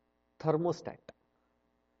thermostat.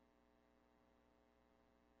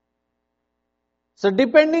 So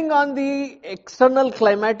depending on the external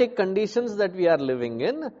climatic conditions that we are living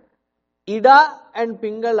in, Ida and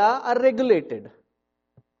Pingala are regulated.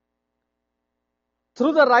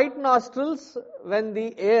 Through the right nostrils, when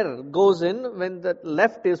the air goes in, when the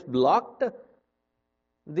left is blocked,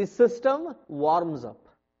 the system warms up.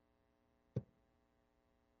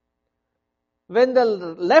 When the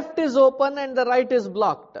left is open and the right is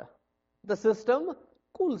blocked, the system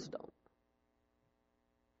cools down.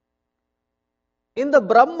 In the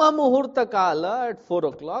Brahma Muhurta Kala at 4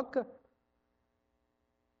 o'clock,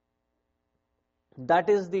 that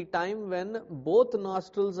is the time when both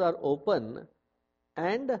nostrils are open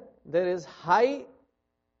and there is high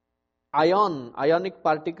ionic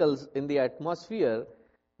particles in the atmosphere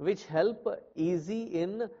which help easy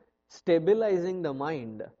in stabilizing the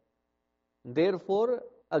mind. Therefore,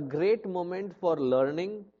 a great moment for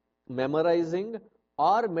learning, memorizing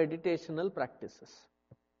or meditational practices.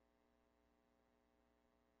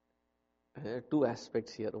 Two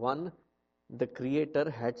aspects here. One, the creator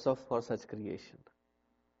hats off for such creation.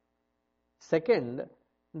 Second,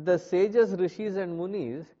 the sages, rishis and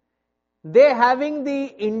munis, they having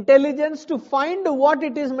the intelligence to find what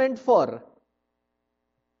it is meant for.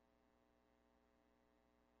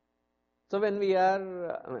 So when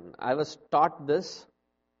I was taught this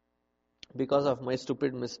because of my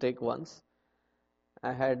stupid mistake once.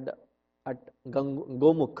 I had at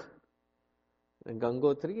Gomukh,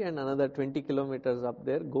 Gangotri, and another 20 kilometers up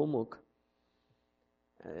there, Gomukh.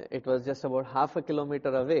 It was just about half a kilometer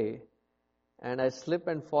away, and I slip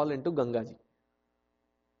and fall into Gangaji.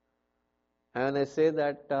 And I say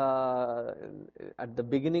that at the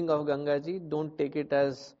beginning of Gangaji, don't take it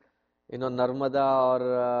as Narmada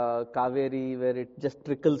or Kaveri where it just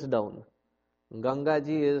trickles down.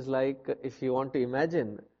 Gangaji is like, if you want to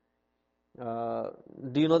imagine,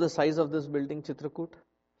 do you know the size of this building, Chitrakoot?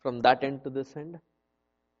 From that end to this end?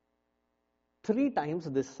 3 times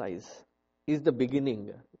this size is the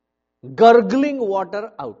beginning. Gurgling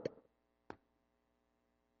water out.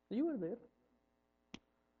 You were there.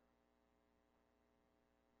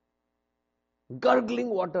 Gurgling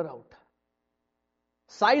water out.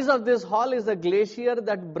 Size of this hall is a glacier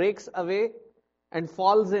that breaks away and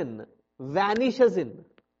falls in, vanishes in.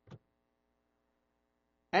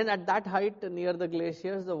 And at that height near the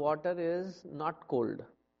glaciers, the water is not cold.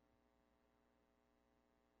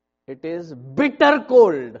 It is bitter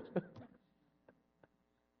cold.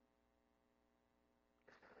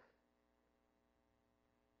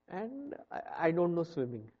 And I don't know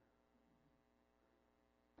swimming.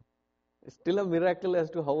 It's still a miracle as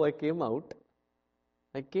to how I came out.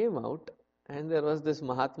 I came out and there was this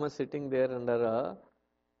Mahatma sitting there under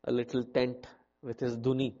a little tent with his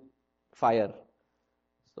dhuni, fire.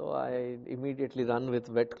 So I immediately run with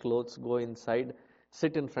wet clothes, go inside,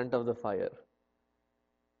 sit in front of the fire.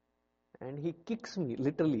 And he kicks me,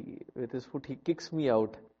 literally, with his foot, he kicks me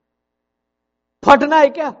out. Phatna hai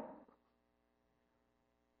kya?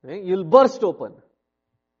 You'll burst open.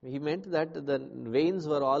 He meant that the veins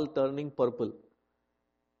were all turning purple.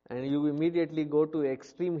 And you immediately go to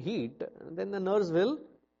extreme heat, then the nerves will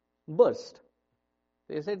burst.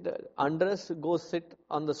 They said, undress, go sit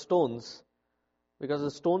on the stones, because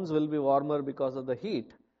the stones will be warmer because of the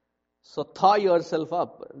heat. So thaw yourself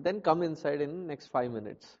up, then come inside in the next 5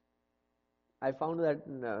 minutes. I found that,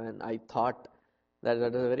 and I thought that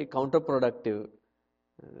was very counterproductive.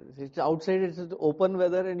 It's outside, it's open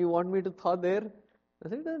weather, and you want me to thaw there? I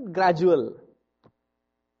said, gradual.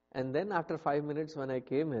 And then after 5 minutes when I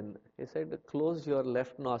came in, he said, close your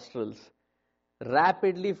left nostrils.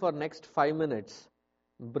 Rapidly for next 5 minutes,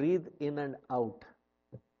 breathe in and out.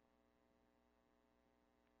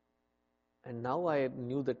 And now I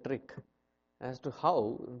knew the trick as to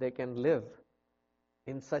how they can live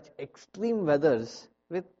in such extreme weathers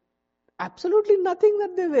with absolutely nothing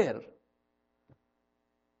that they wear.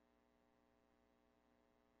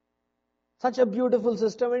 Such a beautiful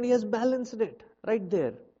system, and he has balanced it right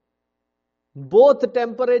there. Both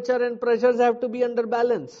temperature and pressures have to be under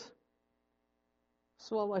balance.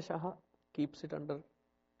 Swavashaha keeps it under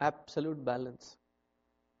absolute balance.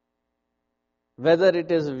 Whether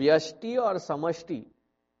it is Vyashti or Samashti,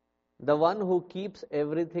 the one who keeps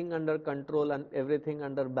everything under control and everything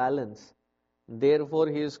under balance, therefore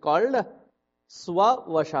he is called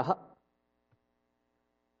Swavashaha.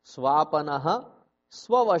 Swapanaha,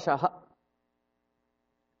 Swavashaha.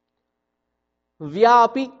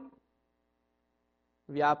 Vyapi.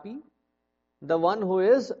 Vyapi, the one who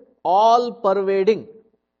is all pervading,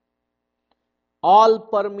 all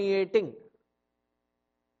permeating.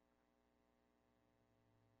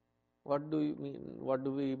 What do you mean? What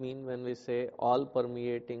do we mean when we say all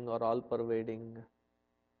permeating or all pervading?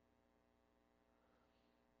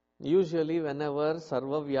 Usually, whenever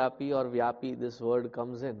Sarvavyapi or Vyapi, this word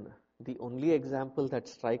comes in, the only example that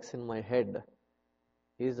strikes in my head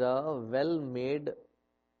is a well-made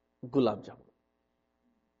gulab jamun.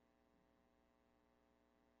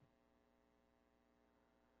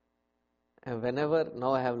 And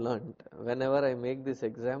now I have learned, whenever I make this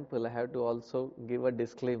example, I have to also give a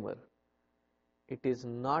disclaimer. It is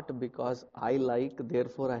not because I like,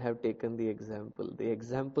 therefore I have taken the example. The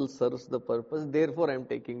example serves the purpose, therefore I am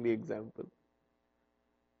taking the example.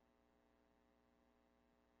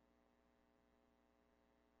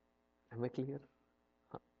 Am I clear?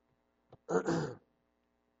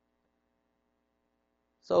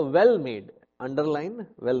 So, well made, underline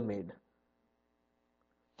well made.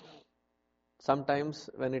 Sometimes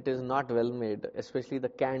when it is not well made, especially the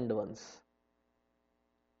canned ones,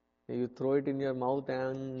 you throw it in your mouth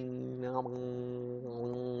and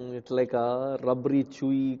it's like a rubbery,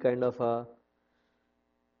 chewy kind of a,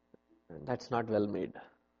 that's not well made.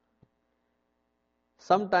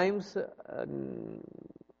 Sometimes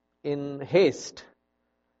in haste,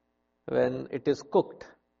 when it is cooked,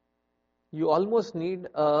 you almost need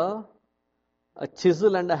a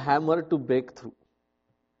chisel and a hammer to break through.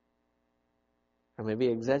 I may be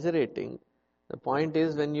exaggerating. The point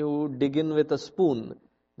is, when you dig in with a spoon,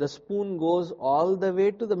 the spoon goes all the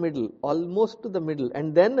way to the middle, almost to the middle,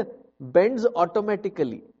 and then bends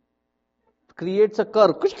automatically, creates a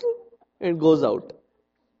curve, it goes out.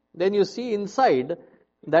 Then you see inside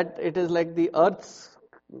that it is like the earth's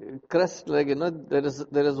crust, like there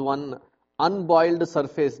is one unboiled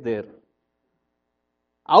surface there.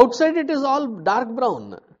 Outside it is all dark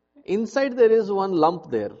brown. Inside there is one lump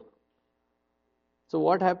there. So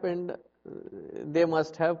what happened? They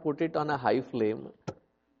must have put it on a high flame.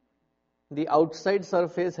 The outside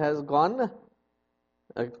surface has gone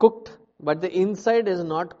cooked, but the inside is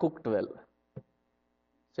not cooked well.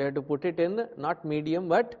 So you have to put it in not medium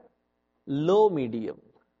but low medium.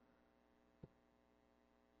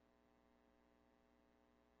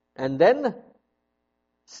 And then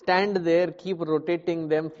stand there, keep rotating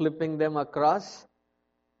them, flipping them across.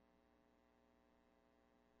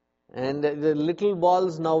 And the little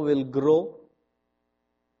balls now will grow.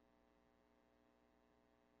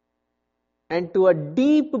 And to a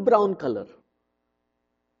deep brown color.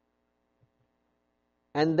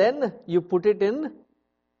 And then you put it in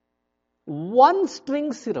one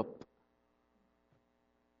string syrup.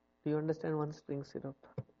 Do you understand one string syrup?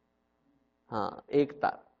 Ek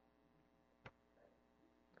tar.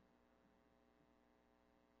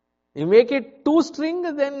 You make it two string,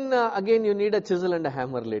 then again you need a chisel and a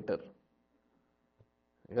hammer later.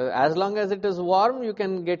 Because as long as it is warm, you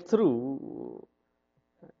can get through.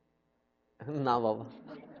 Na baba.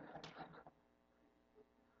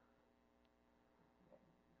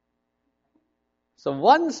 So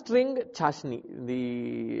one string chashni,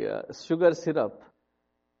 the sugar syrup,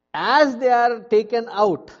 as they are taken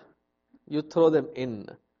out, you throw them in.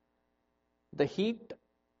 The heat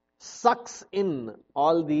sucks in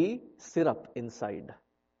all the syrup inside.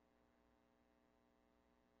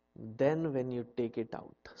 Then when you take it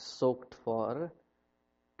out, soaked for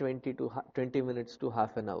 20 minutes to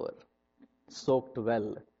half an hour, soaked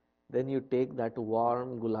well, then you take that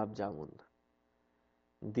warm gulab jamun.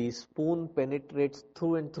 The spoon penetrates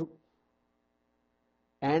through and through.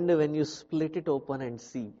 And when you split it open and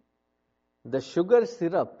see, the sugar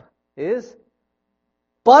syrup is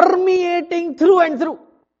permeating through and through.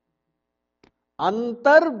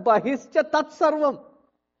 Antar bahischa tat sarvam.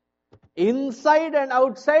 Inside and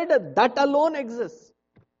outside, that alone exists.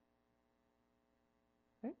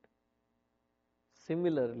 Right?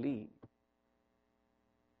 Similarly,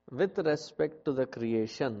 with respect to the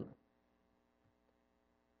creation,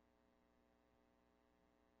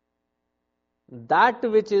 that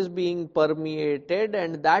which is being permeated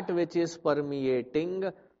and that which is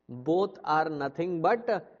permeating, both are nothing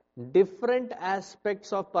but different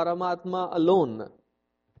aspects of Paramatma alone.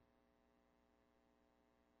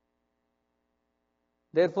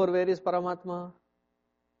 Therefore, where is Paramatma?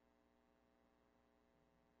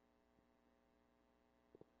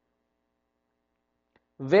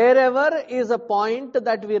 Wherever is a point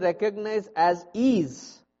that we recognize as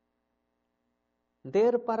ease,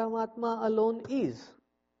 there Paramatma alone is.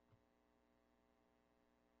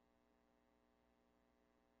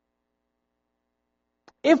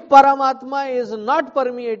 If Paramatma is not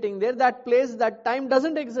permeating there, that place, that time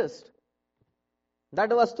doesn't exist.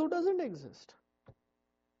 That Vastu doesn't exist.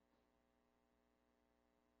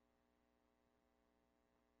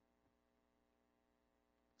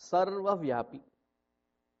 Sarva Vyapi.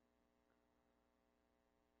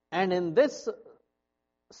 And in this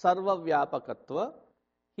Sarva Vyapakatva,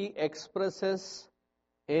 he expresses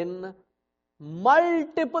in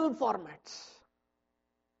multiple formats.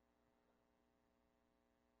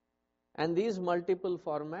 And these multiple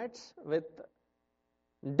formats with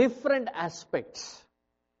different aspects.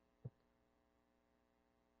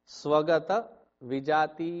 Swagata,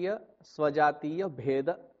 Vijatiya, Swajatiya,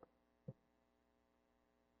 Bheda,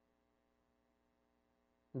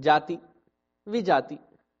 Jati, Vijati,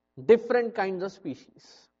 different kinds of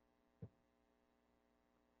species.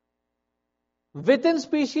 Within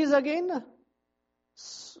species again,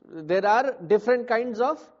 there are different kinds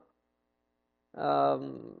of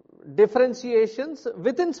differentiations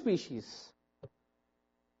within species.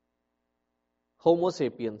 Homo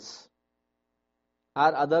sapiens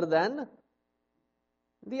are other than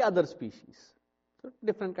the other species. So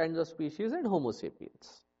different kinds of species and Homo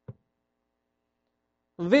sapiens.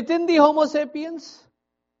 Within the Homo sapiens,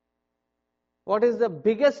 what is the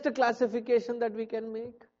biggest classification that we can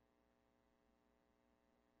make?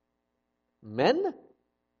 Men,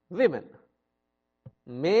 women,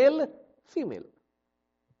 male, female.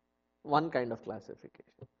 One kind of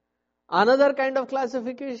classification. Another kind of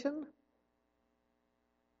classification,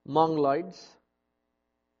 Mongoloids,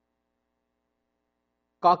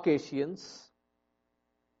 Caucasians,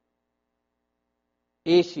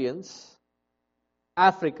 Asians,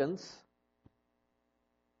 Africans,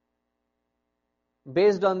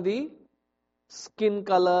 based on the skin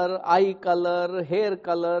color, eye color, hair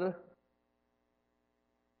color,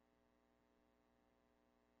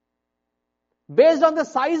 based on the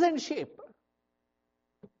size and shape.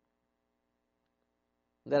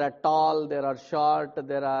 There are tall, there are short,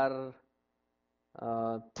 there are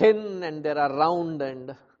thin, and there are round.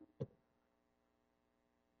 And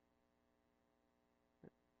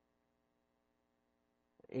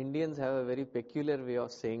Indians have a very peculiar way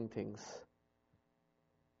of saying things.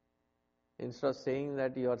 Instead of saying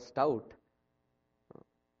that you are stout,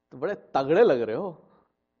 तो बड़े तगड़े लग रहे हो.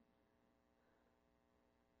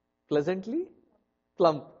 Pleasantly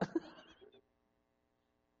plump.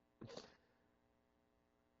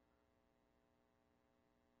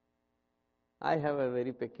 I have a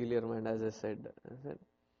very peculiar mind, as I said.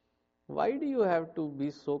 Why do you have to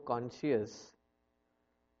be so conscious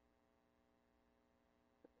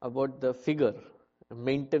about the figure,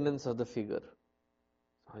 maintenance of the figure?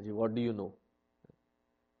 Haji, what do you know?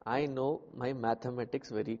 I know my mathematics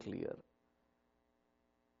very clear.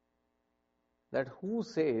 That who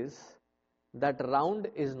says that round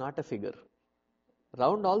is not a figure?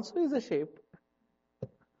 Round also is a shape.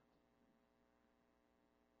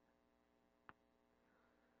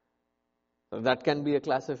 So that can be a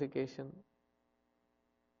classification.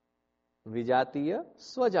 Vijatiya,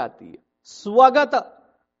 Swajatiya. Swagata.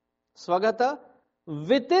 Swagata,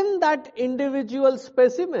 within that individual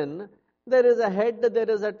specimen, there is a head, there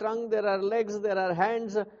is a trunk, there are legs, there are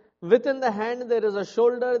hands. Within the hand, there is a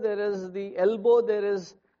shoulder, there is the elbow, there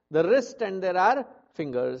is the wrist, and there are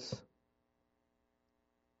fingers.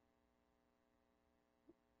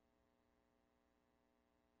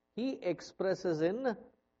 He expresses in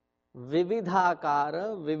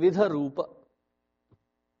Vividhakara, Vividha Rupa.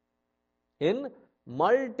 In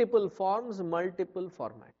multiple forms, multiple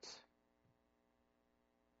formats.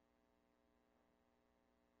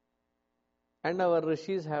 And our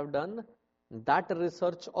rishis have done that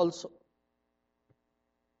research also.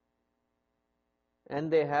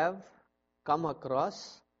 And they have come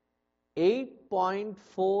across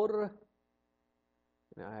 8.4,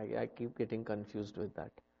 I keep getting confused with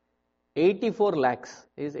that. 84 lakhs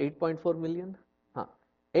is 8.4 million?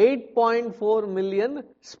 8.4 million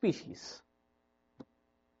species.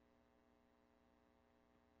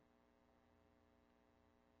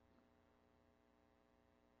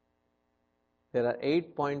 There are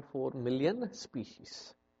 8.4 million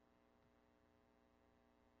species.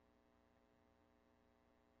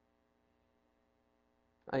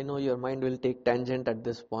 I know your mind will take tangent at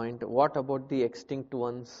this point. What about the extinct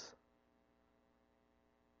ones?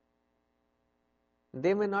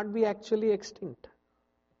 They may not be actually extinct.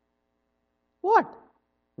 What?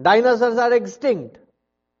 Dinosaurs are extinct.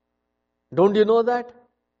 Don't you know that?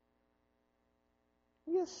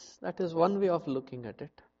 Yes, that is one way of looking at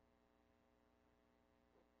it.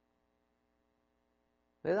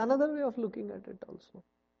 There is another way of looking at it also.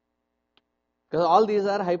 Because all these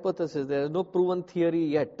are hypotheses. There is no proven theory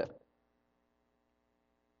yet.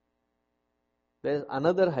 There is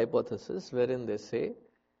another hypothesis wherein they say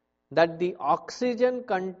that the oxygen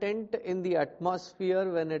content in the atmosphere,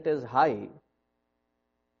 when it is high,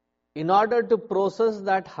 in order to process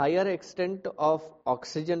that higher extent of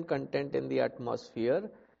oxygen content in the atmosphere,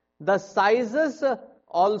 the sizes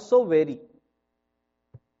also vary.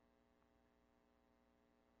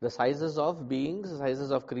 The sizes of beings,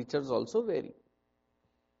 sizes of creatures also vary.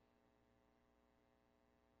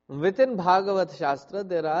 Within Bhagavat Shastra,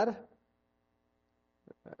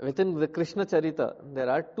 within the Krishna Charita, there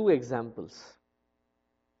are two examples.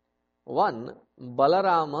 One,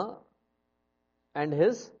 Balarama and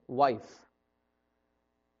his wife.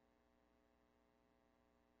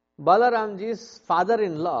 Balaramji's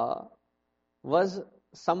father-in-law was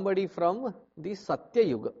somebody from the Satya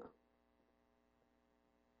Yuga.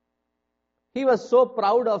 He was so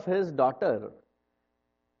proud of his daughter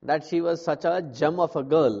that she was such a gem of a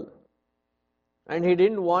girl, and he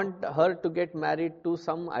didn't want her to get married to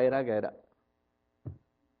some Aira Gaira.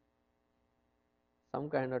 Some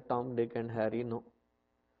kind of Tom, Dick and Harry, no.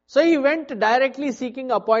 So he went directly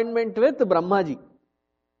seeking appointment with Brahmaji.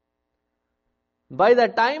 By the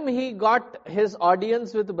time he got his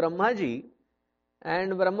audience with Brahmaji,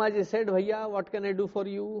 and Brahmaji said, Bhaiya, what can I do for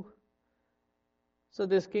you? So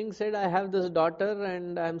this king said, I have this daughter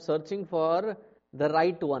and I am searching for the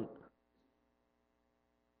right one.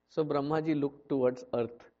 So Brahmaji looked towards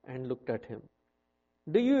earth and looked at him.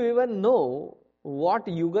 Do you even know what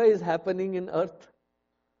yuga is happening in earth?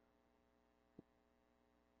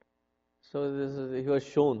 So he was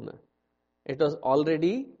shown. It was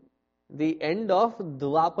already the end of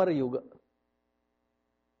Dwapar Yuga.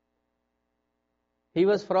 He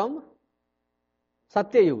was from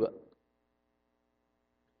Satya Yuga.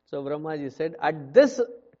 So Brahmaji said, at this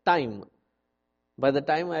time, by the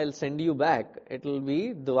time I will send you back, it will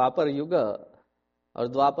be Dwapar Yuga or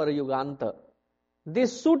Dwapar Yuganta. The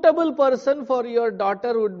suitable person for your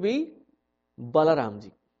daughter would be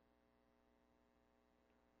Balaramji.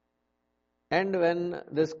 And when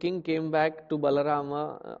this king came back to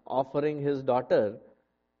Balarama offering his daughter,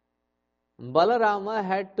 Balarama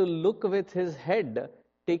had to look with his head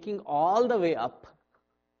taking all the way up.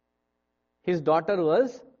 His daughter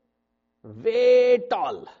was way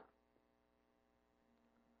tall.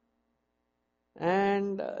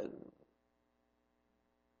 And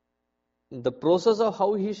the process of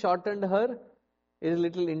how he shortened her is a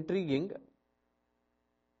little intriguing.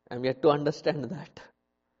 I am yet to understand that.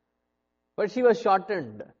 But she was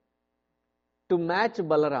shortened to match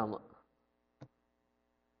Balarama.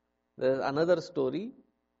 There is another story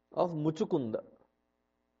of Muchukunda.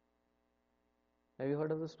 Have you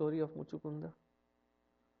heard of the story of Muchukunda?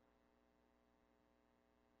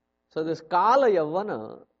 So this Kala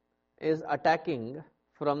Yavana is attacking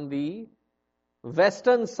from the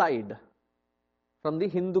western side, from the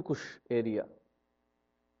Hindu Kush area.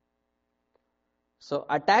 So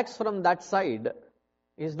attacks from that side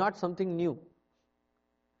is not something new.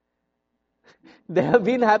 They have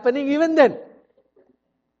been happening even then.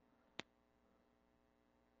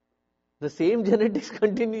 The same genetics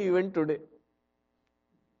continue even today.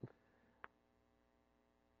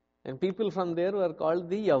 And people from there were called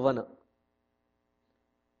the Yavana.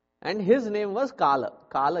 And his name was Kala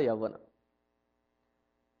Yavana.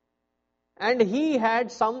 And he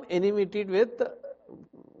had some enmity with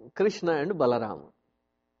Krishna and Balarama.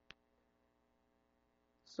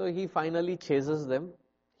 So he finally chases them.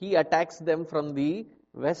 He attacks them from the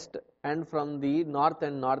west and from the north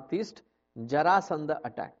and northeast. Jarasandha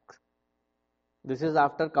attacks. This is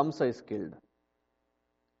after Kamsa is killed.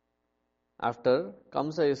 After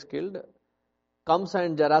Kamsa is killed, Kamsa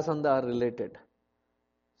and Jarasandha are related.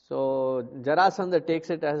 So Jarasandha takes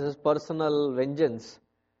it as his personal vengeance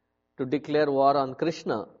to declare war on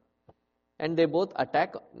Krishna, and they both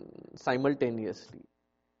attack simultaneously.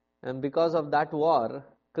 And because of that war,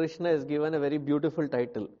 Krishna is given a very beautiful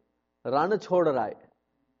title, Rana Chhod Rai.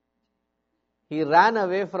 He ran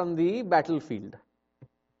away from the battlefield.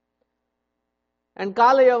 And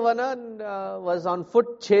Kala Yavana was on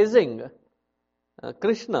foot chasing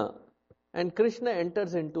Krishna, and Krishna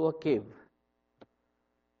enters into a cave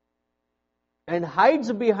and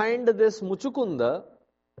hides behind this Muchukunda,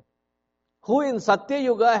 who in Satya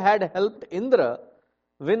Yuga had helped Indra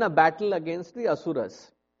win a battle against the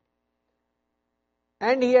Asuras.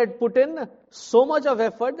 And he had put in so much of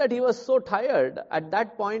effort that he was so tired. At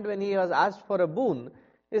that point when he was asked for a boon,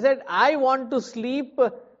 he said, I want to sleep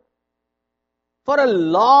for a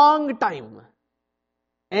long time.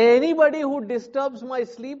 Anybody who disturbs my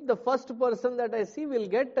sleep, the first person that I see will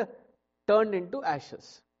get turned into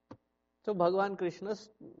ashes. So Bhagavan Krishna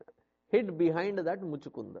hid behind that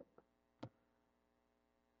Muchukunda.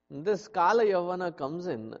 This Kala Yavana comes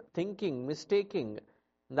in thinking, mistaking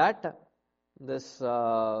that this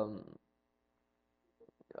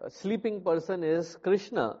sleeping person is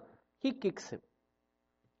Krishna. He kicks him.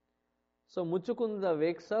 So Muchukunda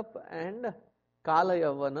wakes up and Kala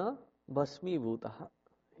Yavana Bhasmi Bhutaha.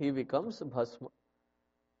 He becomes Bhasma.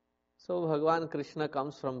 So Bhagavan Krishna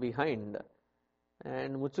comes from behind,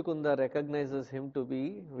 and Muchukunda recognizes him to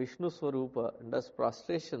be Vishnu Swarupa, does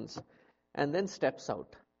prostrations, and then steps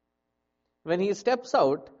out. When he steps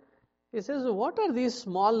out, he says, "What are these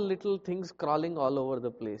small little things crawling all over the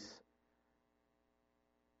place?"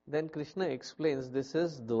 Then Krishna explains, this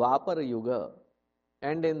is Dwapara Yuga.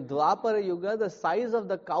 And in Dwapara Yuga, the size of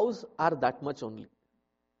the cows are that much only.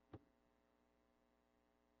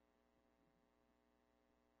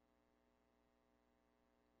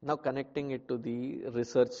 Now connecting it to the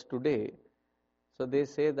research today, so they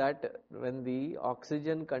say that when the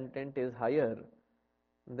oxygen content is higher,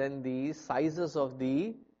 then the sizes of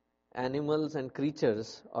the animals and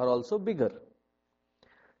creatures are also bigger.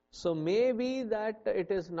 So maybe that it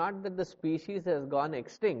is not that the species has gone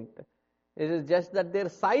extinct, it is just that their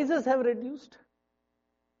sizes have reduced.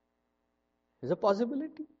 Is a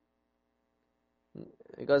possibility.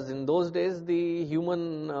 Because in those days the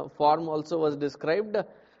human form also was described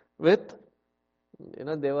with,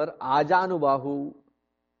 they were Ajanubahu.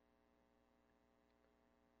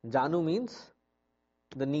 Janu means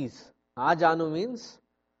the knees. Ajanu means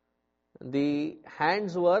the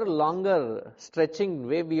hands were longer, stretching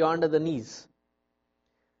way beyond the knees.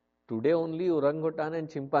 Today only orangutan and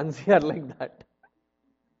chimpanzee are like that.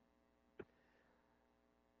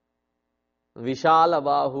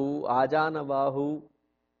 Vishalabahu, Ajanabahu.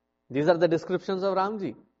 These are the descriptions of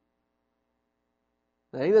Ramji.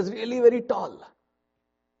 He was really very tall.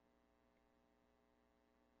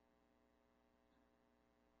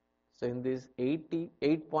 So in these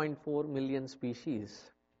 8.4 million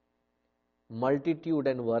species, multitude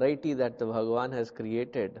and variety that the Bhagavan has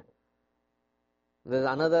created, there is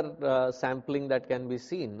another sampling that can be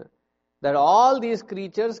seen, that all these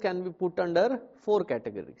creatures can be put under 4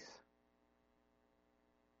 categories.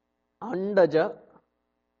 Andaja,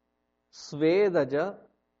 Svedaja,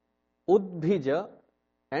 Udbhija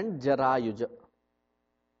and Jarayuja.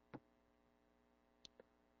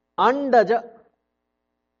 Andaja,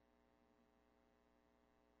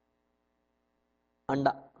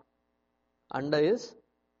 Anda. Anda is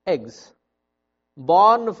eggs,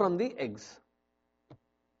 born from the eggs.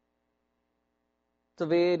 So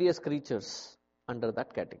various creatures under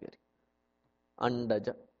that category.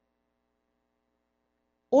 Andaja.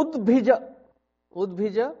 Udbhija.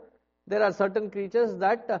 Udbhija, there are certain creatures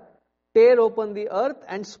that tear open the earth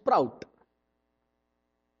and sprout.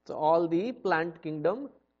 So all the plant kingdom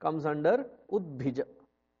comes under Udbhija.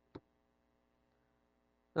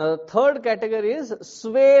 Now the third category is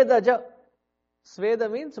Svedaja.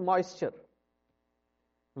 Sveda means moisture.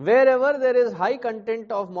 Wherever there is high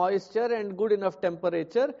content of moisture and good enough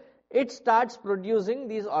temperature, it starts producing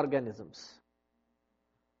these organisms.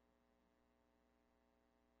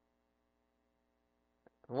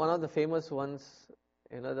 One of the famous ones,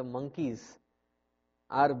 the monkeys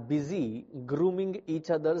are busy grooming each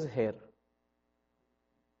other's hair.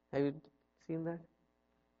 Have you seen that?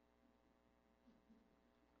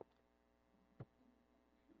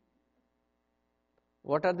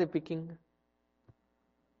 What are they picking?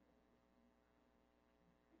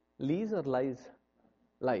 Leaves or lice?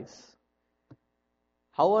 Lice.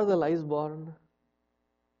 How are the lice born?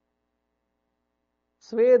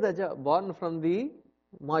 Svedaja, born from the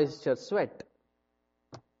moisture, sweat.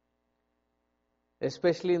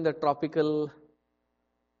 Especially in the tropical,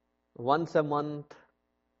 once a month,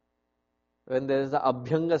 when there is the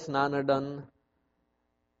Abhyanga Snana done,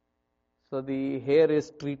 so the hair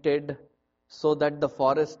is treated so that the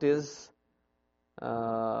forest is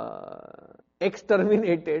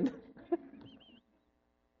exterminated.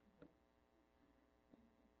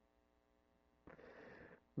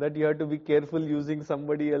 That you have to be careful using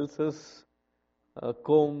somebody else's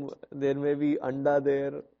comb. There may be anda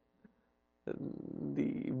there.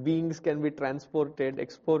 The beings can be transported,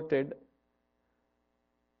 exported.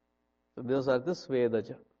 So those are the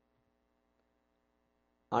Svedaja.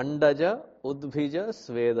 Andaja, Udbhija,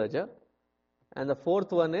 Svedaja. And the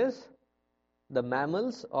fourth one is the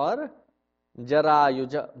mammals or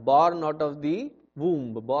Jarayuja, born out of the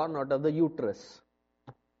womb, born out of the uterus.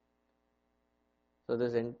 So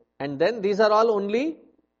this, and then these are all only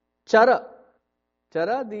Chara.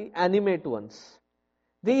 Chara, the animate ones.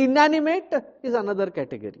 The inanimate is another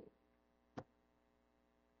category.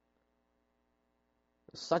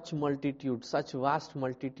 Such multitude, such vast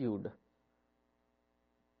multitude.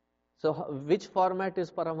 So which format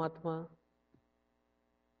is Paramatma?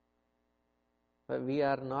 We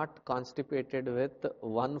are not constipated with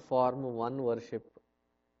one form, one worship.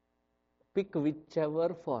 Pick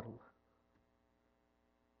whichever form.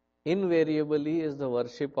 Invariably is the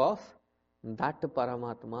worship of that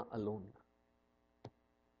Paramatma alone.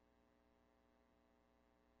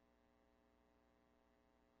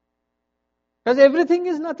 Because everything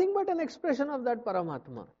is nothing but an expression of that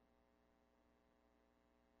Paramatma.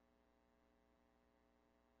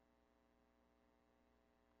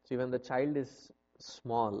 See, when the child is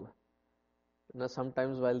small,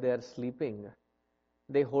 sometimes while they are sleeping,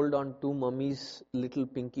 they hold on to mummy's little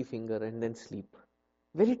pinky finger and then sleep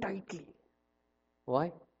very tightly.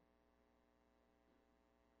 Why?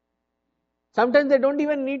 Sometimes they don't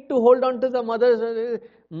even need to hold on to the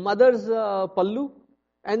mother's pallu,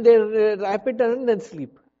 and they wrap it and then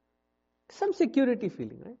sleep. Some security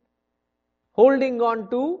feeling, right? Holding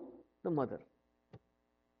on to the mother.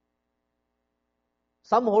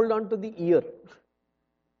 Some hold on to the ear.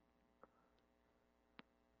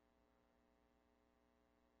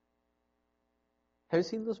 Have you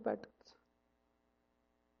seen those patterns?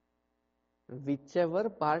 Whichever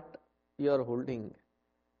part you are holding,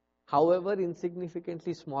 however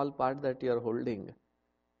insignificantly small part that you are holding,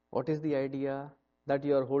 what is the idea? That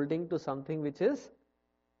you are holding to something which is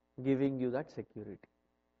giving you that security.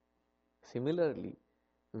 Similarly,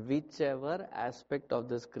 whichever aspect of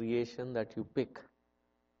this creation that you pick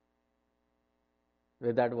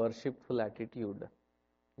with that worshipful attitude,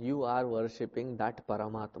 you are worshipping that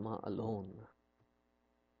Paramatma alone.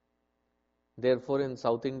 Therefore, in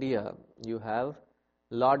South India, you have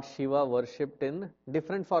Lord Shiva worshipped in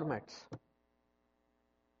different formats.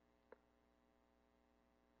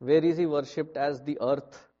 Where is he worshipped as the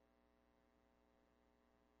earth?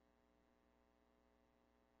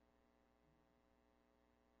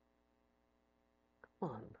 Come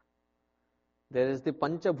on. There is the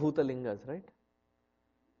Panchabhuta Lingas, right?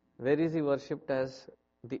 Where is he worshipped as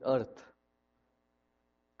the earth?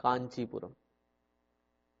 Kanchipuram.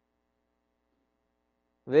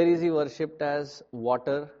 Where is he worshipped as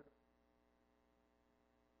water?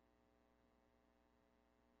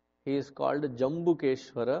 He is called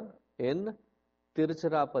Jambukeshwara in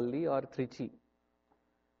Tiruchirappalli or Trichy.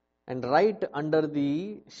 And right under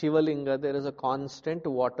the Shivalinga there is a constant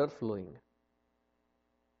water flowing.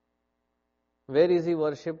 Where is he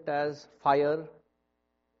worshipped as fire?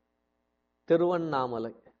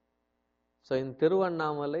 Tiruvannamalai. So in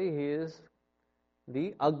Tiruvannamalai he is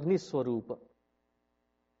the Agni Swarupa.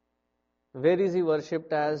 Where is he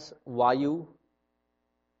worshipped as Vayu?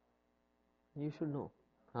 You should know.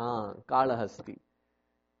 Kalahasti.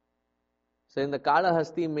 So in the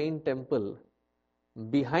Kalahasti main temple,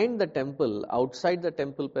 behind the temple, outside the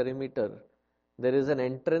temple perimeter, there is an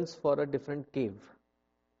entrance for a different cave.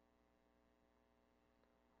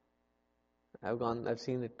 I've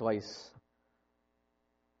seen it twice.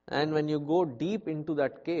 And when you go deep into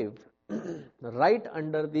that cave, right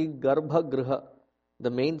under the Garbha Griha, the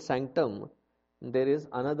main sanctum, there is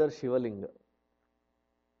another Shivalinga.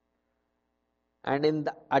 And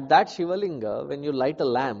at that Shivalinga, when you light a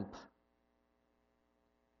lamp,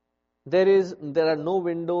 there are no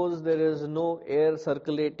windows, there is no air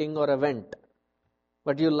circulating or a vent.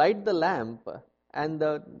 But you light the lamp and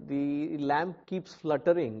the lamp keeps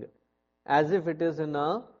fluttering as if it is in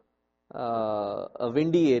a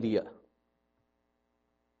windy area.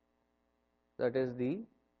 That is the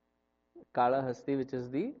Kalahasti, which is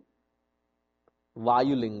the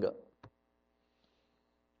Vayulinga.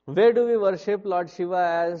 Where do we worship Lord Shiva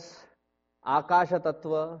as Akasha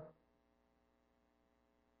Tattva?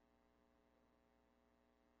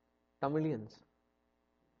 Tamilians.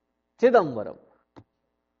 Chidambaram.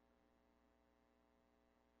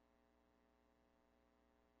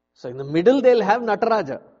 So in the middle they'll have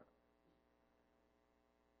Nataraja.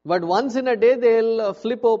 But once in a day they'll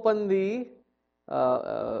flip open the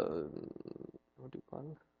what do you call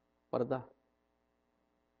it? Parda.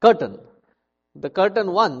 Curtain. The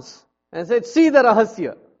curtain once and said, see the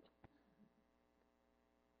Rahasya.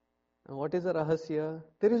 And what is the Rahasya?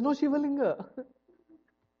 There is no Shivalinga.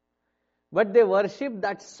 But they worship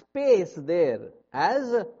that space there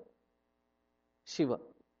as Shiva.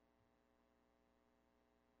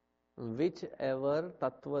 Whichever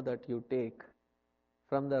tattva that you take,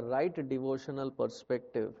 from the right devotional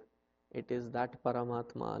perspective, it is that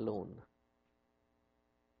Paramatma alone.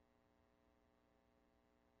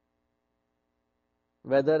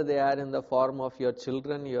 Whether they are in the form of your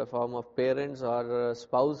children, your form of parents or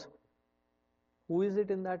spouse, who is it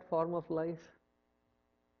in that form of life?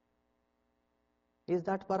 Is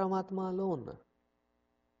that Paramatma alone?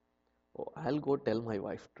 Oh, I'll go tell my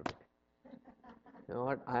wife today. You know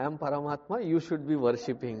what? I am Paramatma, you should be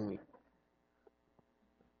worshipping me.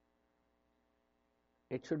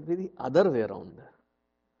 It should be the other way around.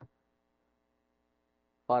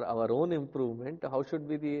 For our own improvement, how should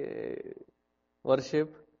be the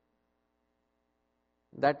worship?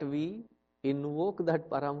 That we invoke that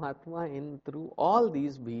Paramatma in through all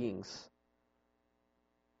these beings.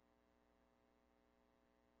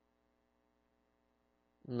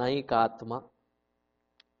 Naikatma,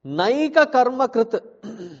 Naika Karma Krit.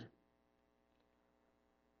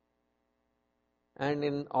 And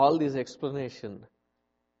in all this explanation,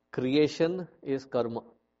 creation is karma.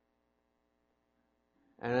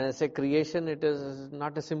 And when I say creation, it is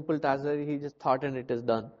not a simple task that he just thought and it is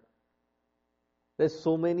done. There's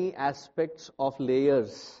so many aspects of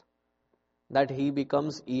layers that he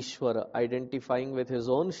becomes Ishvara, identifying with his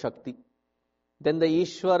own Shakti. Then the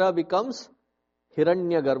Ishvara becomes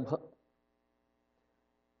Hiranyagarbha.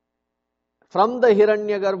 From the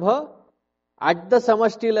Hiranyagarbha, at the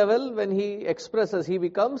Samashti level, when he expresses, he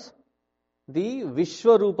becomes the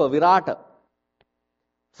Vishwarupa, Virata.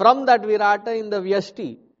 From that Virata in the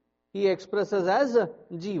Vyashti, he expresses as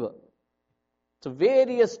Jiva. So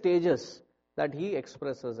various stages that he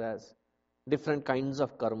expresses as different kinds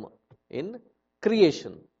of karma in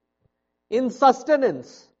creation. In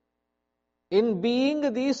sustenance, in being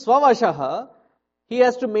the Swavashaha, he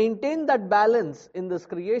has to maintain that balance in this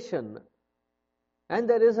creation. And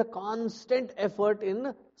there is a constant effort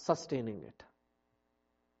in sustaining it.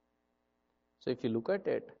 So if you look at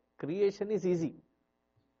it, creation is easy.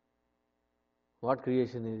 What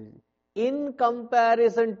creation is easy? In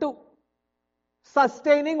comparison to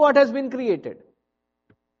sustaining what has been created.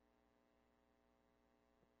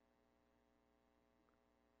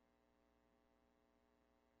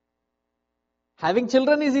 Having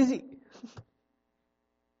children is easy.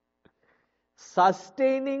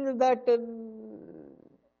 Sustaining that,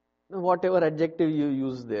 whatever adjective you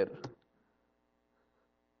use there,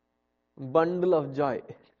 bundle of joy.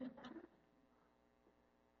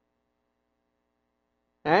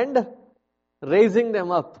 And raising them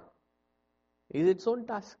up is its own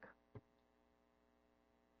task.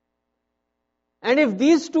 And if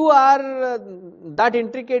these two are that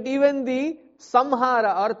intricate, even the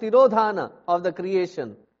samhara or tirodhana of the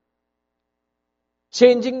creation,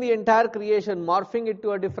 changing the entire creation, morphing it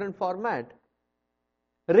to a different format,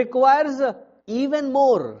 requires even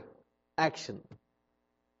more action.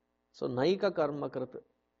 So, Naika Karma Krita,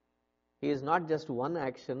 he is not just one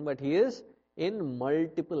action, but he is in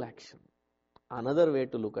multiple action. Another way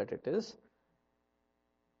to look at it is,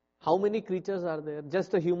 how many creatures are there?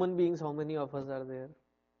 Just the human beings, how many of us are there?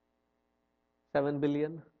 7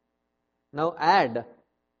 billion. Now add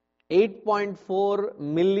 8.4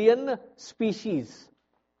 million species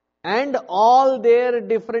and all their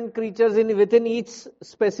different creatures within each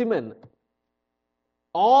specimen.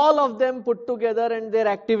 All of them put together and their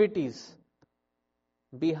activities.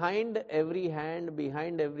 Behind every hand,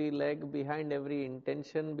 behind every leg, behind every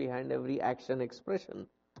intention, behind every action expression,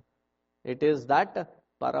 it is that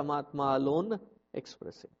Paramatma alone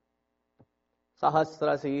expressing.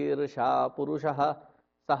 Sahasra Sirsha Purushaha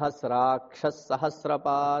Sahasrakshas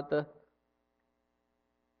Sahasrapat.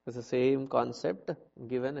 It's the same concept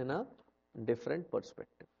given in a different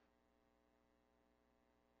perspective.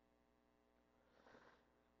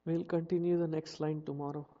 We'll continue the next line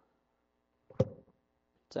tomorrow.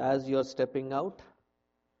 So as you are stepping out,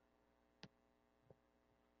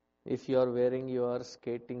 if you are wearing your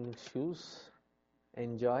skating shoes,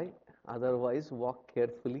 enjoy. Otherwise, walk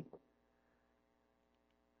carefully.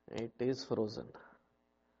 It is frozen.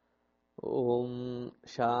 Om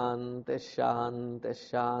Shanti Shanti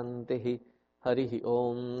Shanti Harihi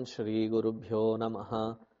Om Shri Gurubhyo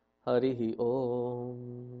Namaha Harihi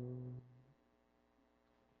Om.